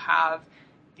faith, you have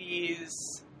the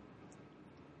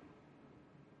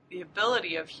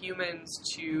ability of humans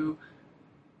to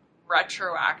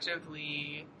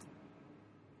retroactively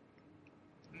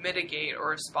mitigate or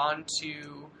respond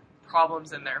to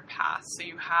problems in their past. So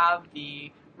you have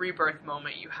the rebirth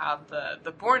moment, you have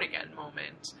the born again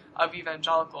moment of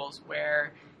evangelicals,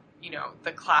 where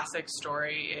the classic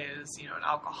story is an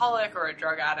alcoholic or a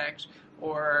drug addict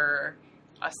or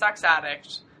a sex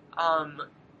addict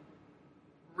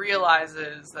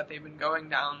realizes that they've been going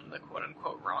down the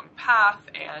quote-unquote wrong path,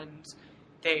 and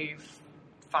they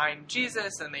find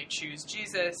Jesus and they choose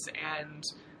Jesus, and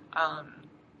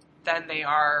then they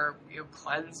are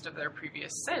cleansed of their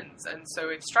previous sins. And so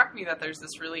it struck me that there's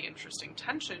this really interesting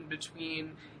tension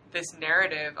between this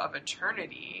narrative of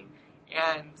eternity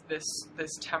and this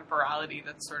temporality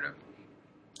that's sort of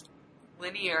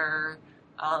linear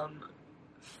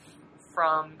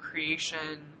from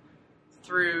creation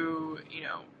through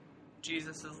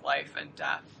Jesus' life and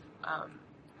death.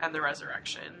 and the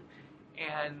resurrection,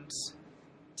 and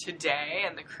today,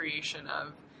 and the creation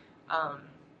of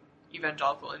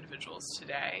evangelical individuals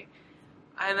today.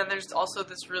 And then there's also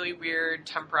this really weird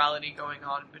temporality going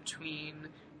on between,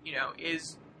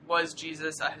 was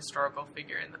Jesus a historical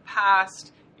figure in the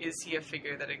past? Is he a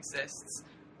figure that exists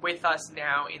with us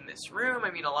now in this room?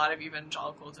 I mean, a lot of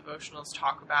evangelical devotionals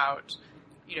talk about,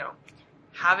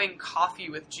 having coffee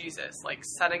with Jesus, like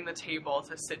setting the table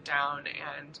to sit down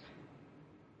and,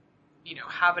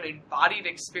 have an embodied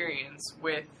experience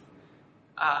with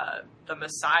the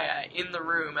Messiah in the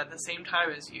room at the same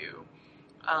time as you.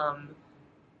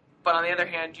 But on the other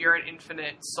hand, you're an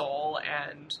infinite soul,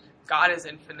 and God is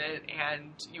infinite,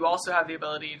 and you also have the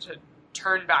ability to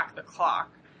turn back the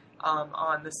clock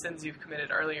on the sins you've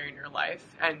committed earlier in your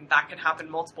life, and that can happen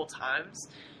multiple times.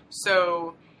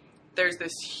 So there's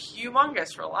this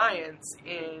humongous reliance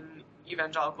in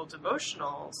evangelical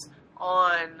devotionals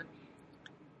on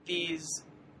these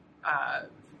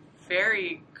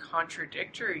very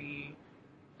contradictory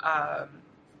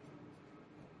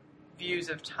views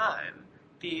of time,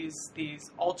 these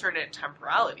alternate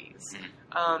temporalities.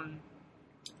 And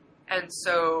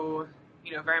so,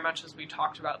 very much as we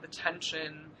talked about the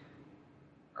tension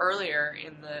earlier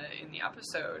in the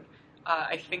episode,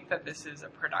 I think that this is a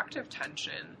productive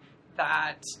tension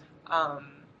that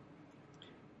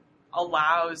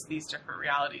allows these different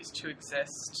realities to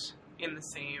exist in the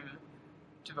same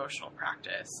devotional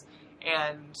practice.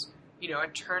 And,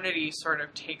 eternity sort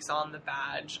of takes on the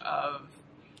badge of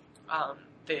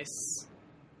this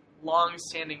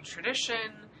long-standing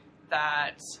tradition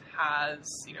that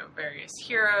has, various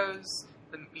heroes,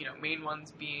 the main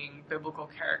ones being biblical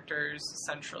characters,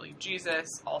 centrally Jesus,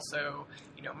 also,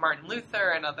 Martin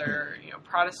Luther and other,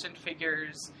 Protestant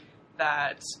figures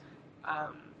that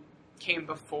came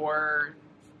before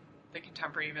the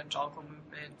contemporary evangelical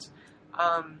movement.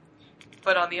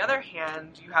 But on the other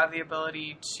hand, you have the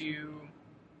ability to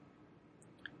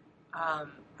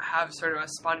have sort of a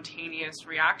spontaneous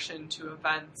reaction to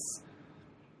events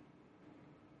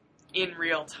in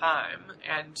real time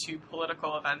and to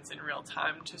political events in real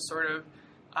time to sort of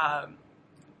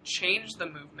change the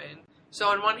movement. So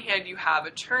on one hand, you have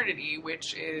eternity,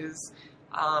 which is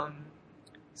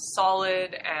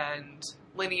solid and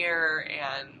linear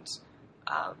and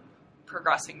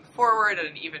progressing forward at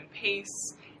an even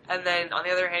pace. And then on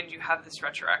the other hand, you have this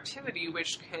retroactivity,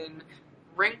 which can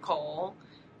wrinkle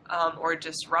or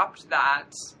disrupt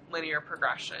that linear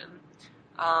progression.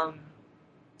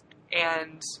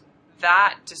 And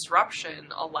that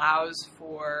disruption allows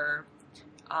for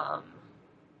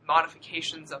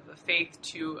modifications of the faith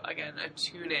to, again,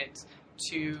 attune it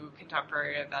to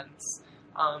contemporary events,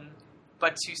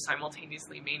 but to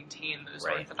simultaneously maintain those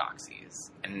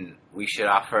orthodoxies. And we should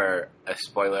offer a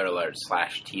spoiler alert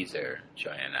 / teaser,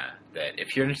 Joanna, that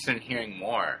if you're interested in hearing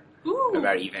more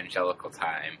about evangelical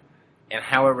time and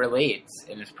how it relates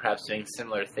and is perhaps doing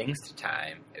similar things to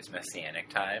time as Messianic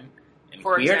time and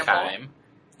For queer example, time,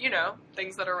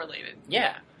 things that are related.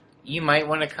 Yeah. You might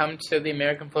want to come to the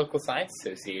American Political Science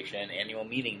Association annual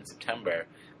meeting in September,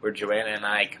 where Joanna and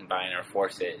I combine our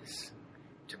forces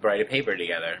to write a paper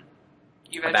together.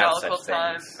 Evangelical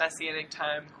time, Messianic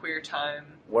time, queer time.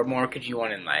 What more could you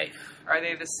want in life? Are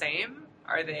they the same?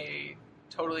 Are they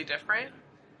totally different?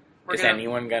 Is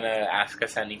anyone going to ask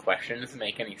us any questions that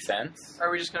make any sense? Or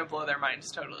are we just going to blow their minds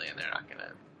totally and they're not going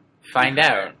to... Find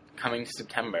out. Coming to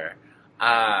September.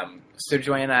 So,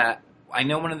 Joanna, I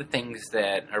know one of the things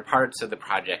that are parts of the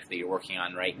project that you're working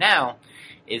on right now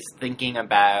is thinking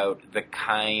about the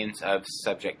kinds of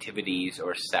subjectivities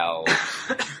or selves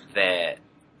that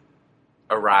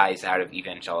arise out of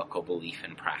evangelical belief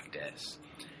and practice.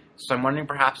 So I'm wondering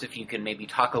perhaps if you could maybe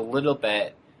talk a little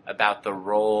bit about the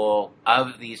role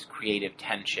of these creative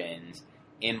tensions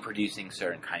in producing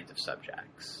certain kinds of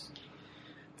subjects.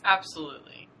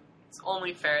 Absolutely. It's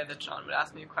only fair that John would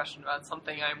ask me a question about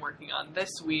something I'm working on this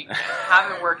week and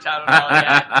haven't worked out at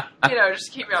all yet.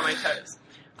 Just keep me on my toes.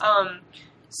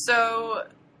 So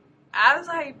as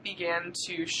I began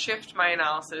to shift my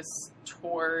analysis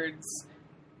towards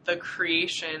the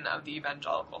creation of the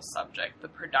evangelical subject, the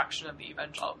production of the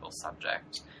evangelical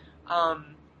subject,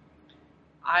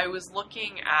 I was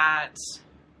looking at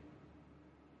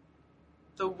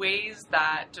the ways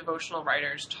that devotional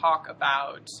writers talk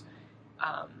about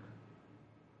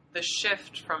the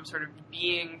shift from sort of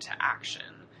being to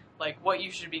action, like what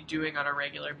you should be doing on a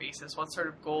regular basis, what sort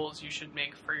of goals you should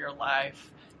make for your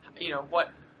life,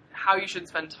 how you should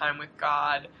spend time with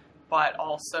God, but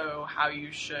also how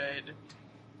you should,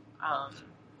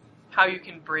 how you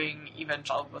can bring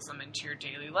evangelicalism into your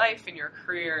daily life, in your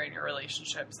career, in your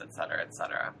relationships, etc.,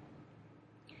 etc.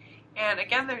 And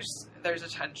again, there's a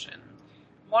tension.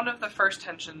 One of the first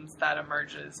tensions that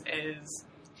emerges is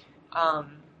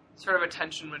sort of a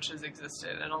tension which has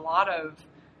existed in a lot of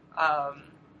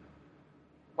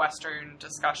Western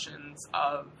discussions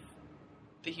of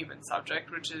the human subject,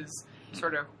 which is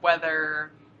sort of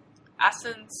whether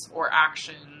essence or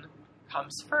action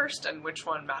comes first and which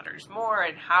one matters more,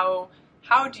 and how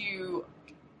do you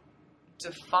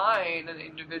define an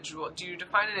individual? Do you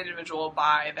define an individual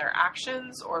by their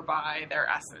actions or by their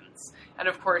essence? And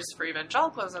of course, for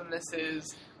evangelicalism, this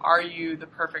is, are you the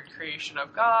perfect creation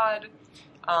of God,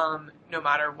 no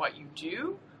matter what you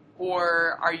do?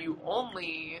 Or are you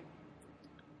only,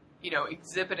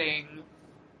 exhibiting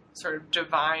sort of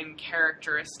divine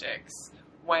characteristics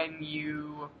when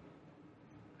you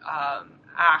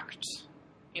act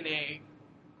in a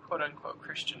quote-unquote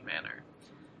Christian manner?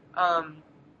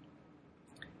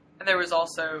 And there was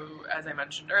also, as I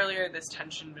mentioned earlier, this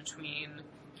tension between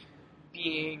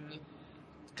being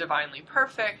divinely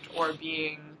perfect or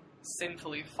being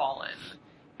sinfully fallen.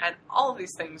 And all of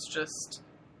these things just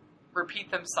repeat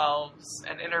themselves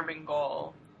and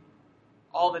intermingle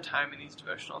all the time in these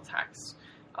devotional texts.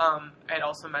 I had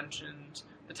also mentioned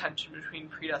the tension between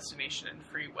predestination and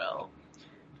free will.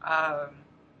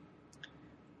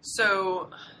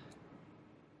 So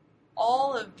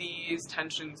all of these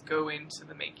tensions go into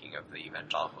the making of the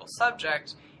evangelical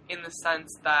subject in the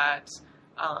sense that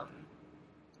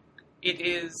it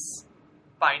is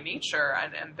by nature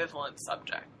an ambivalent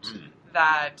subject.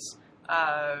 That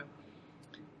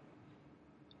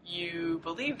you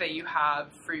believe that you have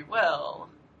free will,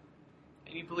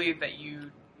 and you believe that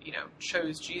you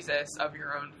chose Jesus of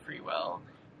your own free will,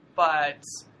 but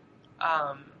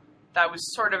that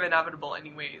was sort of inevitable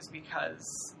anyways,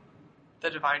 because the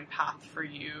divine path for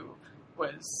you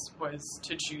was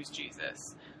to choose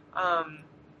Jesus.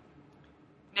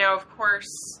 Now, of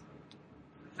course,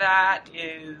 that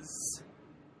is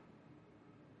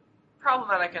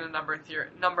problematic in a number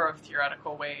of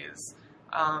theoretical ways,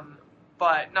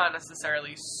 but not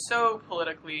necessarily so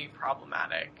politically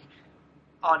problematic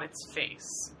on its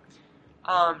face.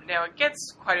 Now, it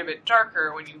gets quite a bit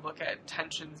darker when you look at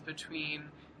tensions between,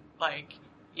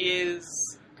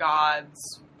 is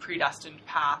God's predestined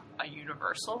path a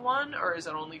universal one, or is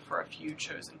it only for a few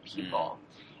chosen people?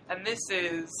 And this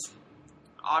is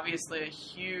obviously a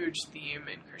huge theme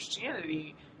in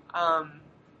Christianity,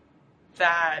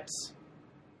 that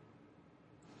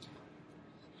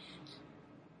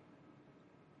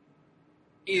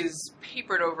is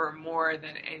papered over more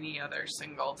than any other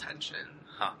single tension.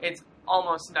 It's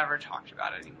almost never talked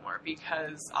about anymore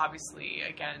because, obviously,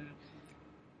 again,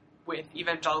 with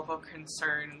evangelical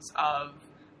concerns of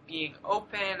being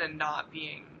open and not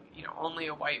being, only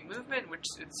a white movement, which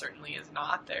it certainly is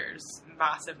not. There's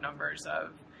massive numbers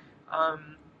of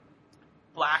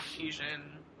Black,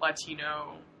 Asian,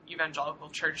 Latino evangelical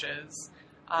churches.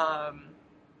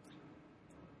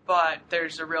 But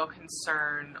there's a real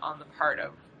concern on the part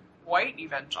of white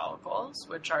evangelicals,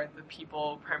 which are the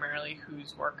people primarily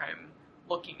whose work I'm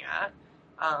looking at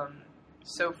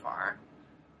so far.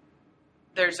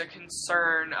 There's a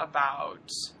concern about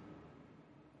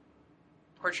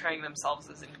portraying themselves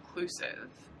as inclusive,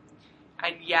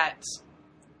 and yet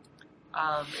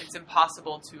it's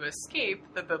impossible to escape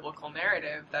the biblical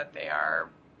narrative that they are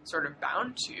sort of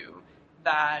bound to,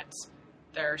 that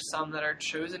there are some that are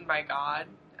chosen by God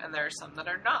and there are some that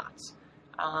are not.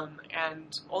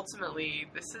 And ultimately,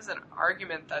 this is an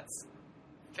argument that's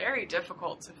very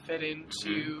difficult to fit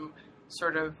into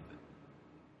sort of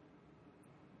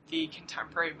the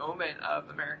contemporary moment of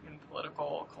American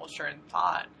political culture and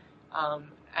thought,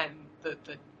 and the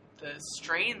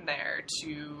strain there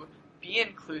to be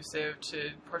inclusive,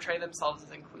 to portray themselves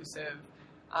as inclusive,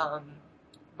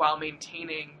 while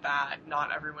maintaining that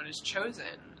not everyone is chosen,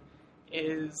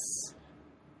 is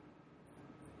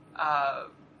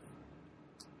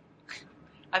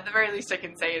at the very least I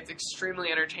can say it's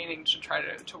extremely entertaining to try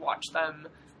to watch them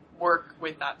work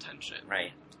with that tension.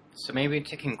 Right. So maybe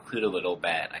to conclude a little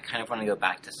bit, I kind of want to go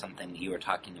back to something that you were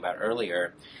talking about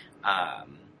earlier,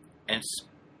 and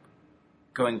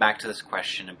going back to this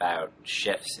question about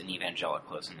shifts in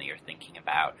evangelicalism that you're thinking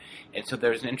about. And so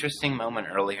there's an interesting moment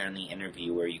earlier in the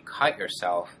interview where you caught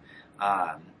yourself,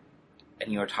 and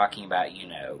you were talking about,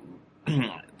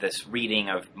 this reading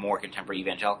of more contemporary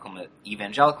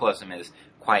evangelicalism is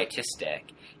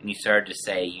quietistic, and you started to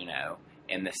say,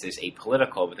 and this is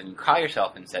apolitical, but then you caught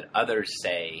yourself and said others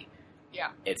say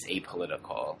it's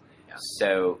apolitical. Yeah.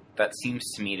 So that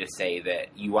seems to me to say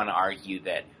that you want to argue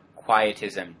that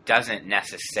quietism doesn't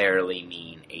necessarily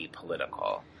mean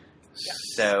apolitical. Yes,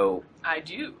 so I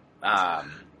do.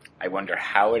 I wonder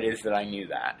how it is that I knew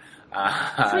that.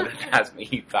 That's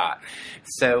what you thought.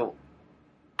 So,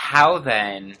 how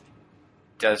then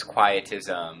does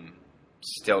quietism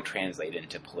still translate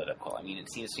into political? I mean,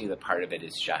 it seems to me that part of it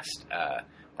is just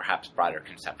perhaps broader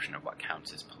conception of what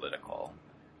counts as political.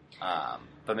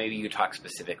 But maybe you talk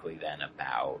specifically then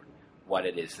about what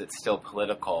it is that's still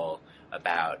political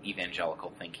about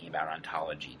evangelical thinking about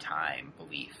ontology, time,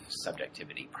 belief,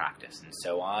 subjectivity, practice, and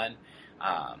so on.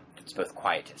 It's both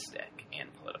quietistic and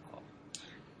political.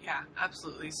 Yeah,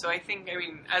 absolutely. So I think,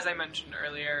 as I mentioned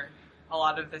earlier, a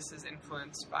lot of this is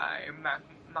influenced by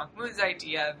Mahmoud's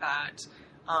idea that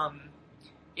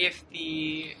if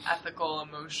the ethical,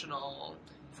 emotional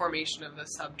formation of the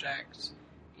subject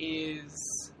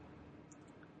is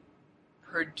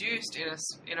produced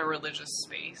in a religious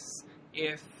space,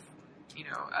 if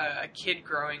a kid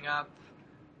growing up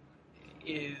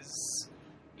is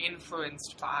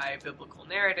influenced by biblical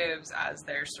narratives as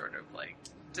they're sort of like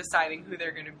deciding who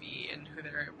they're going to be and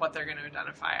what they're going to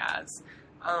identify as,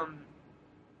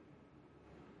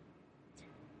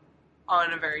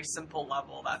 on a very simple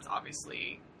level, that's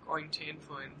obviously going to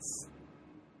influence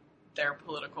their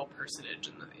political personage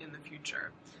in the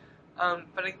future.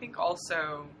 But I think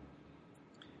also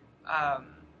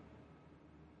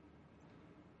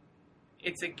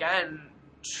it's again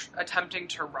attempting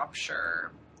to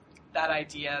rupture that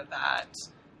idea that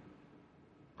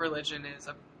religion is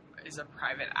a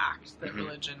private act, that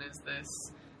religion is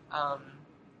this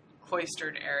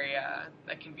cloistered area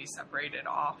that can be separated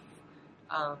off.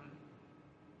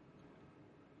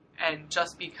 And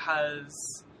just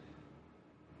because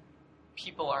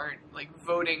people aren't like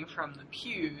voting from the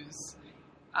pews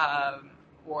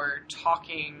or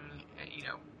talking,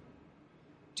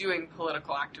 doing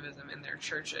political activism in their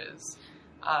churches,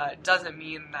 doesn't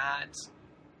mean that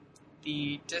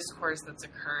the discourse that's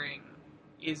occurring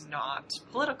is not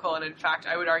political. And in fact,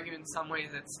 I would argue in some ways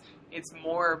it's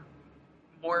more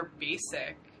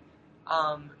basic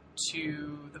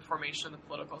to the formation of the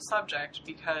political subject,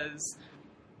 because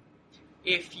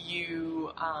if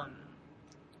you're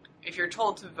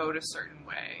told to vote a certain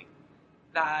way,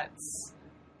 that's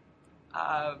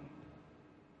a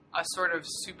sort of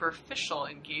superficial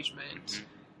engagement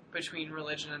between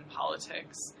religion and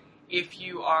politics. If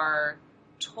you are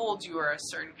told you are a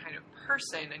certain kind of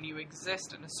person and you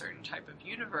exist in a certain type of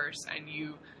universe and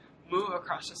you move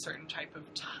across a certain type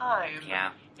of time,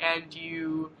 and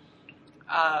you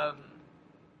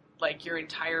like your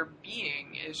entire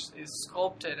being is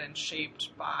sculpted and shaped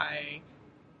by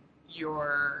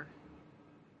your,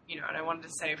 and I wanted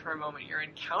to say for a moment, your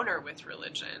encounter with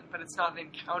religion, but it's not an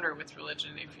encounter with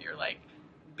religion if you're like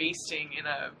basting in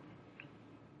a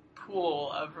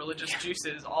pool of religious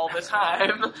juices all the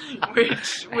time,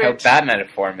 which I hope that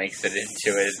metaphor makes it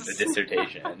into the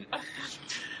dissertation.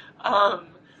 And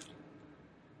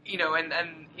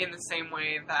in the same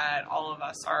way that all of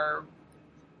us are,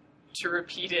 to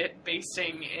repeat it,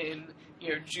 basting in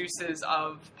juices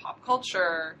of pop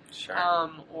culture, sure.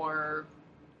 Or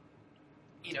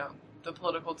the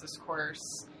political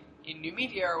discourse in new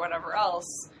media or whatever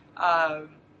else.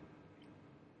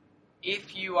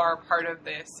 If you are part of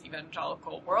this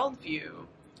evangelical worldview,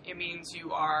 it means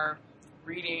you are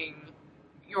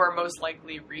most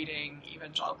likely reading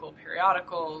evangelical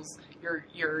periodicals.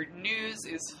 Your news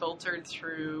is filtered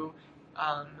through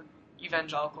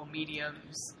evangelical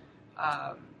mediums.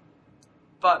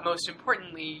 But most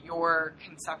importantly, your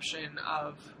conception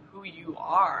of who you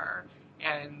are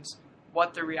and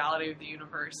what the reality of the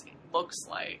universe looks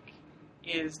like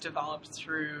is developed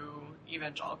through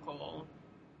evangelical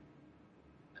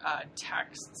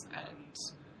texts. And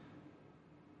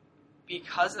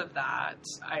because of that,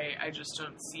 I just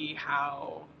don't see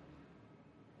how,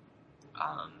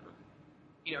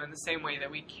 in the same way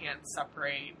that we can't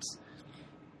separate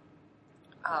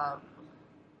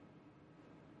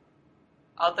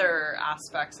other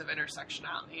aspects of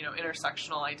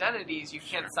intersectional identities, you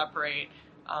can't separate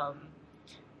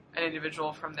an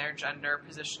individual from their gender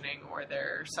positioning or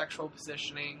their sexual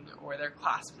positioning or their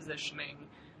class positioning.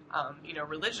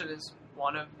 Religion is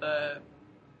one of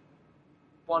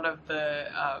the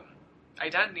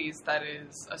identities that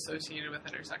is associated with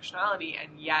intersectionality,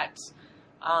 and yet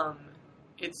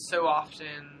it's so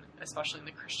often, especially in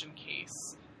the Christian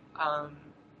case,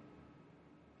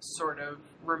 sort of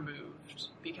removed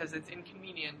because it's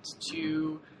inconvenient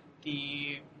to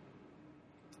the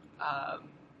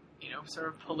sort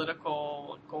of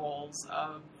political goals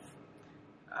of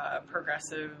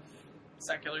progressive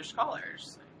secular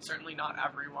scholars. Certainly not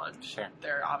everyone. Sure.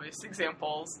 There are obvious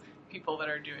examples, people that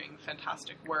are doing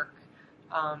fantastic work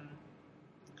on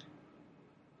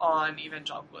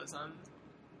evangelicalism,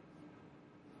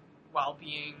 while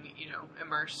being,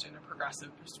 immersed in a progressive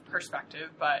perspective.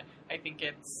 But I think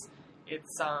it's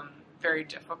very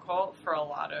difficult for a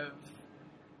lot of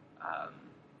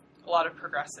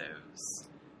progressives.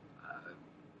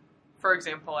 For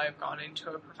example, I've gone into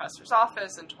a professor's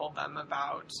office and told them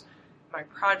about my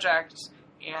project,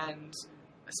 and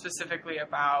specifically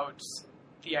about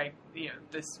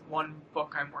this one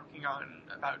book I'm working on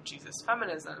about Jesus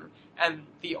feminism, and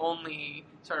the only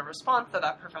sort of response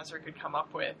that professor could come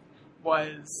up with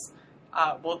was,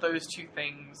 well, those two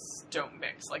things don't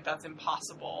mix. Like, that's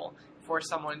impossible for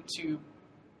someone to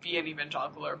be an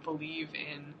evangelical or believe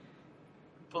in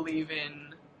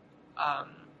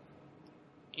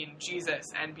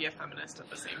Jesus and be a feminist at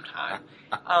the same time.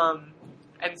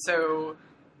 And so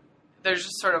there's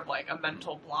just sort of like a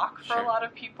mental block for a lot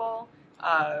of people.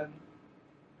 And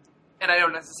I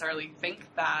don't necessarily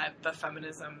think that the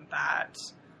feminism that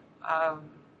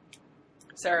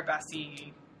Sarah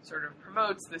Bessey sort of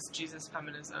promotes, this Jesus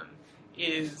feminism,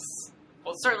 is,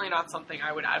 well, certainly not something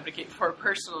I would advocate for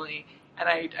personally. And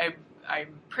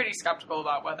I'm pretty skeptical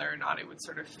about whether or not it would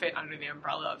sort of fit under the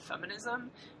umbrella of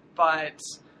feminism. But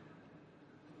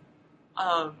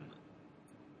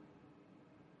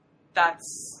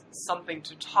that's something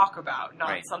to talk about,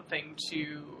 not something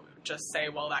to just say,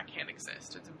 well, that can't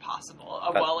exist. It's impossible.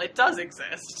 Well, it does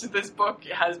exist. This book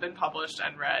has been published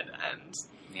and read, and...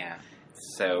 Yeah.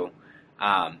 So,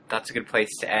 that's a good place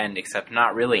to end, except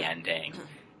not really ending,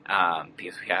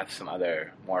 because we have some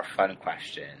other more fun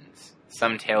questions.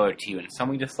 Some tailored to you, and some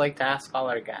we just like to ask all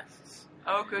our guests.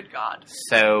 Oh, good God.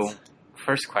 So,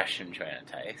 first question, Joanna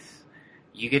Tice.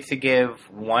 You get to give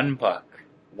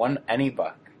any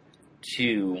book,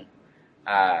 to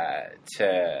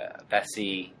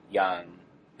Bessey, Young,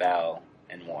 Bell,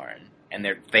 and Warren, and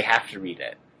they have to read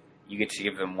it. You get to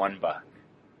give them one book.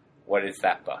 What is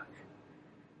that book?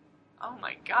 Oh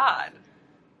my God.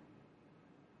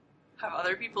 Have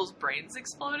other people's brains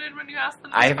exploded when you ask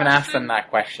them this I haven't question? asked them that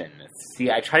question.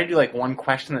 See, I try to do like one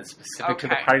question that's specific to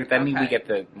the project, then we get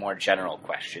the more general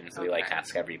questions we like to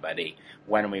ask everybody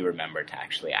when we remember to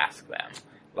actually ask them.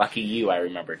 Lucky you, I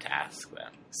remember to ask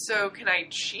them. So can I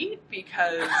cheat?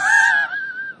 Because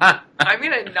I'm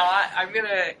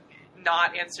gonna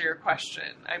not answer your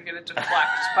question. I'm gonna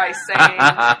deflect by saying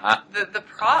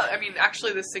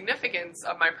actually the significance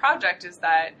of my project is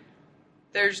that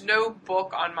there's no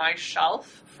book on my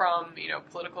shelf from,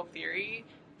 political theory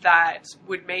that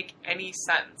would make any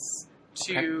sense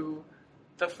to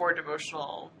the four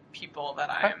devotional people that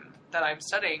I'm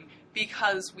studying,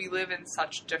 because we live in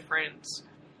such different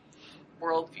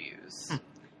worldviews.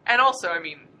 And also,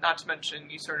 not to mention,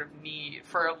 you sort of need,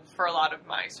 for a lot of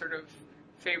my sort of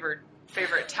favorite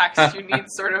texts, you need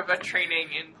sort of a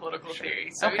training in political theory.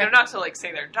 So, not to,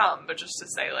 say they're dumb, but just to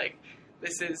say,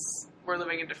 we're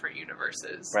living in different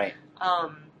universes. Right.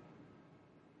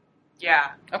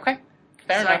 Yeah. Okay.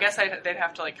 Fair enough. I guess they'd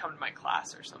have to, come to my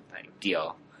class or something.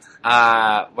 Deal.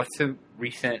 What's a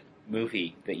recent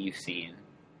movie that you've seen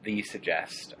that you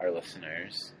suggest our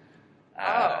listeners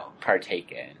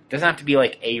partake in? It doesn't have to be,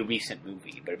 a recent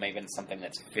movie, but it may have been something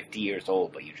that's 50 years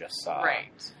old, but you just saw. Right.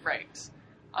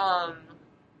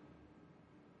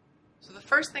 So the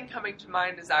first thing coming to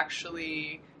mind is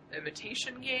actually The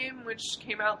Imitation Game, which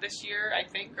came out this year, I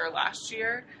think, or last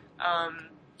year,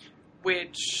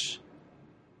 which,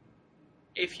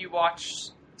 if you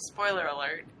watch, spoiler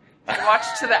alert, if you watch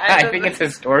to the end I think it's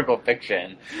historical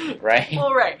fiction, right?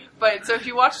 Well, right. But, so if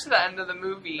you watch to the end of the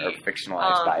movie... Or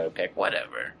fictionalized biopic,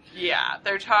 whatever. Yeah,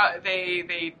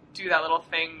 they do that little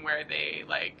thing where they,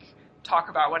 talk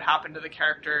about what happened to the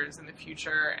characters in the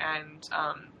future, and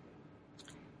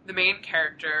the main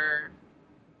character,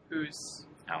 who's...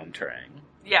 Alan Turing.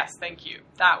 Yes, thank you.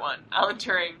 That one. Alan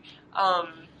Turing,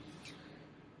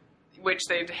 which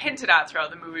they hinted at throughout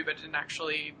the movie but didn't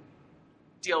actually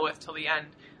deal with till the end,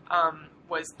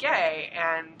 was gay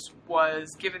and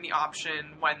was given the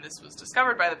option, when this was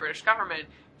discovered by the British government,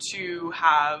 to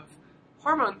have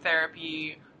hormone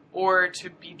therapy or to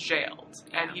be jailed.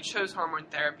 And he chose hormone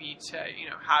therapy to,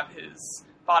 have his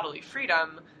bodily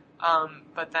freedom,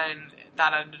 but then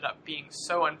that ended up being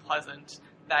so unpleasant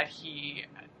that he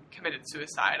committed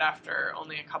suicide after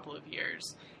only a couple of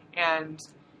years. And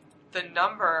the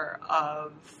number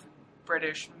of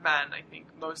British men, I think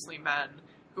mostly men,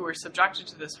 who were subjected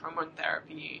to this hormone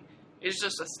therapy is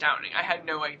just astounding. I had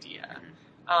no idea.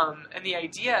 And the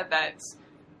idea that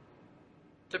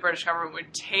the British government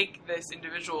would take this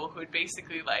individual who had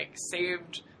basically,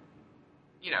 saved,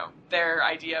 their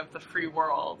idea of the free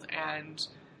world and,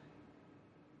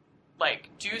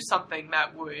 do something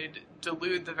that would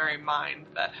delude the very mind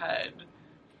that had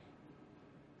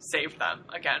saved them,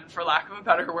 again, for lack of a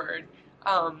better word,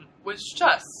 was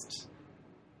just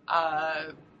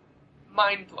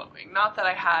mind-blowing. Not that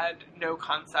I had no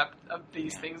concept of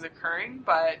these things occurring,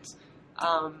 but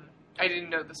I didn't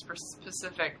know the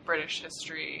specific British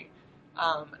history,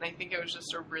 and I think it was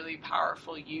just a really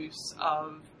powerful use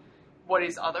of what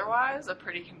is otherwise a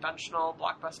pretty conventional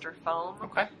blockbuster film.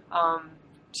 Okay.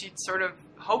 To sort of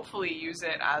hopefully use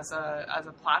it as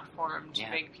a platform to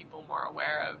make people more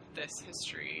aware of this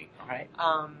history. All right.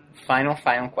 Final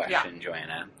question,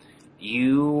 Joanna.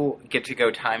 You get to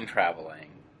go time traveling.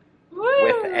 Woo!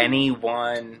 With any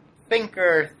one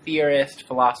thinker, theorist,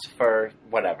 philosopher,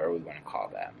 whatever we want to call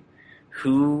them.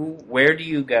 Where do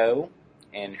you go,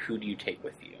 and who do you take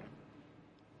with you?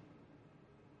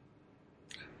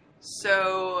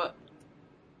 So,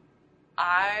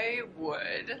 I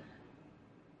would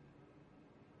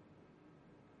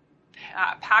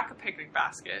pack a picnic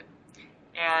basket,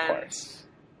 and Of course.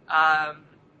 Can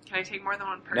I take more than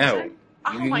one person? No.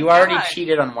 Oh You already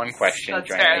cheated on one question, That's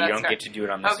Joanna. fair, You don't fair. get to do it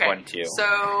on this one, too.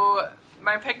 So,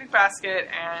 my picnic basket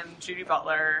and Judy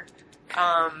Butler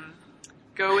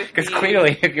go with me. Because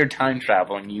clearly, if you're time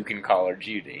traveling, you can call her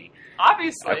Judy.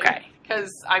 Obviously. Okay.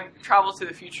 Because I travel to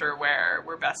the future where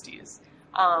we're besties.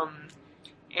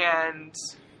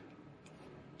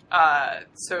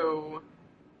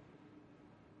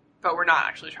 But we're not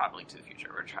actually traveling to the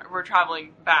future. We're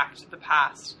traveling back to the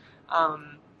past.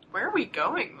 Where are we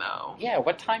going, though? Yeah,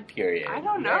 what time period? I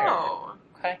don't know.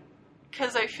 Okay.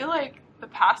 Because I feel like the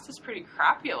past is pretty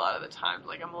crappy a lot of the times.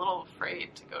 Like, I'm a little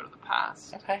afraid to go to the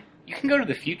past. Okay. You can go to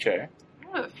the future. I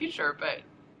go to the future, but...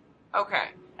 Okay.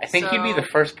 I think you'd be the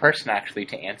first person, actually,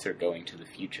 to answer going to the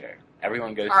future.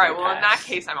 Everyone goes to the past. Alright, well, in that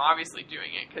case, I'm obviously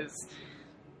doing it, because...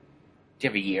 Do you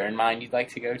have a year in mind you'd like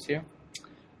to go to?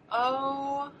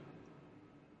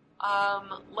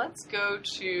 Let's go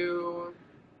to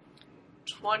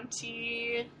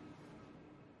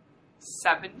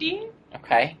 2070.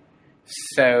 Okay.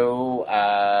 So,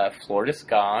 Florida's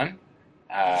gone.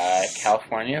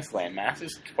 California's landmass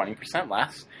is 20%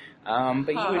 less.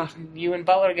 But you and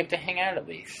Butler get to hang out at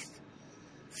least.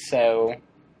 So,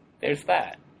 there's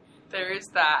that. There is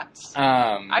that.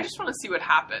 I just want to see what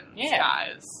happens,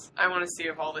 guys. I want to see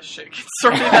if all this shit gets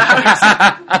sorted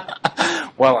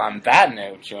out. Well, on that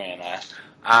note, Joanna,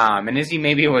 and as you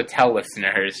may be able to tell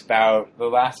listeners, about the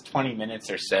last 20 minutes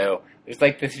or so, there's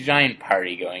like this giant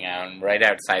party going on right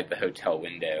outside the hotel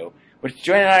window, which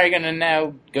Joanna and I are going to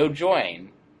now go join.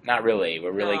 Not really.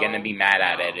 We're really going to be mad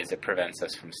at it as it prevents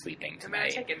us from sleeping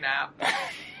tonight. I'm going to take a nap.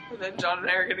 And then John and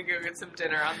I are going to go get some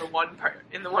dinner on the one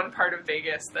part of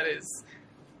Vegas that is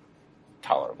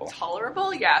tolerable.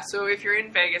 Tolerable? Yeah. So if you're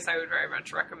in Vegas, I would very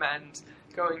much recommend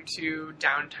going to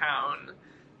downtown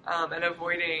and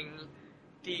avoiding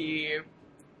the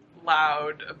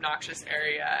loud, obnoxious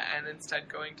area, and instead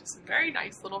going to some very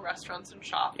nice little restaurants and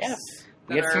shops. Yes.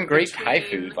 We had some great Thai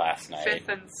food last night. 5th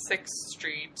and 6th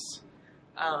Street.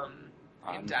 On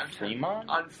Fremont?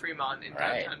 On Fremont in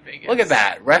downtown Vegas. Look at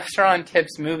that. Restaurant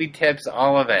tips, movie tips,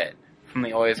 all of it from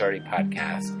the Always Already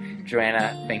podcast.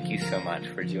 Joanna, thank you so much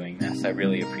for doing this. I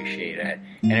really appreciate it.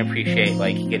 And appreciate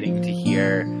getting to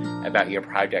hear about your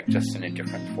project just in a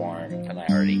different form than I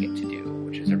already get to do,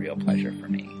 which is a real pleasure for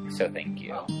me. So thank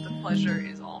you. Well, the pleasure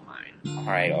is all mine. All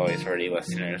right, Always Already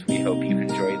listeners, we hope you've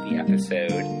enjoyed the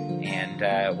episode,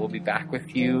 and we'll be back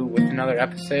with you with another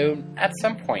episode at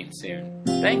some point soon.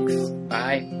 Thanks.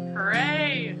 Bye.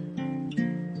 Hooray!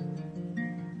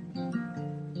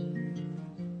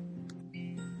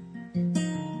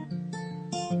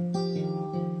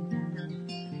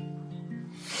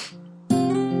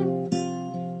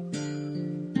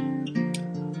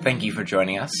 Thank you for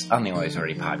joining us on the Always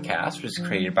Already podcast, which is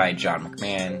created by John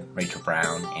McMahon, Rachel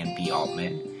Brown, and B.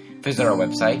 Altman. Visit our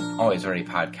website,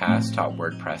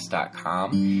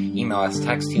 alwaysalreadypodcast.wordpress.com. Email us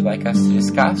text you'd like us to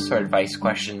discuss or advice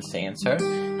questions to answer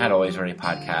at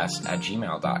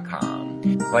alwaysalreadypodcast@gmail.com.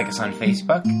 Like us on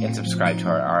Facebook and subscribe to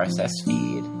our RSS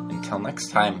feed. Until next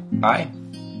time, bye.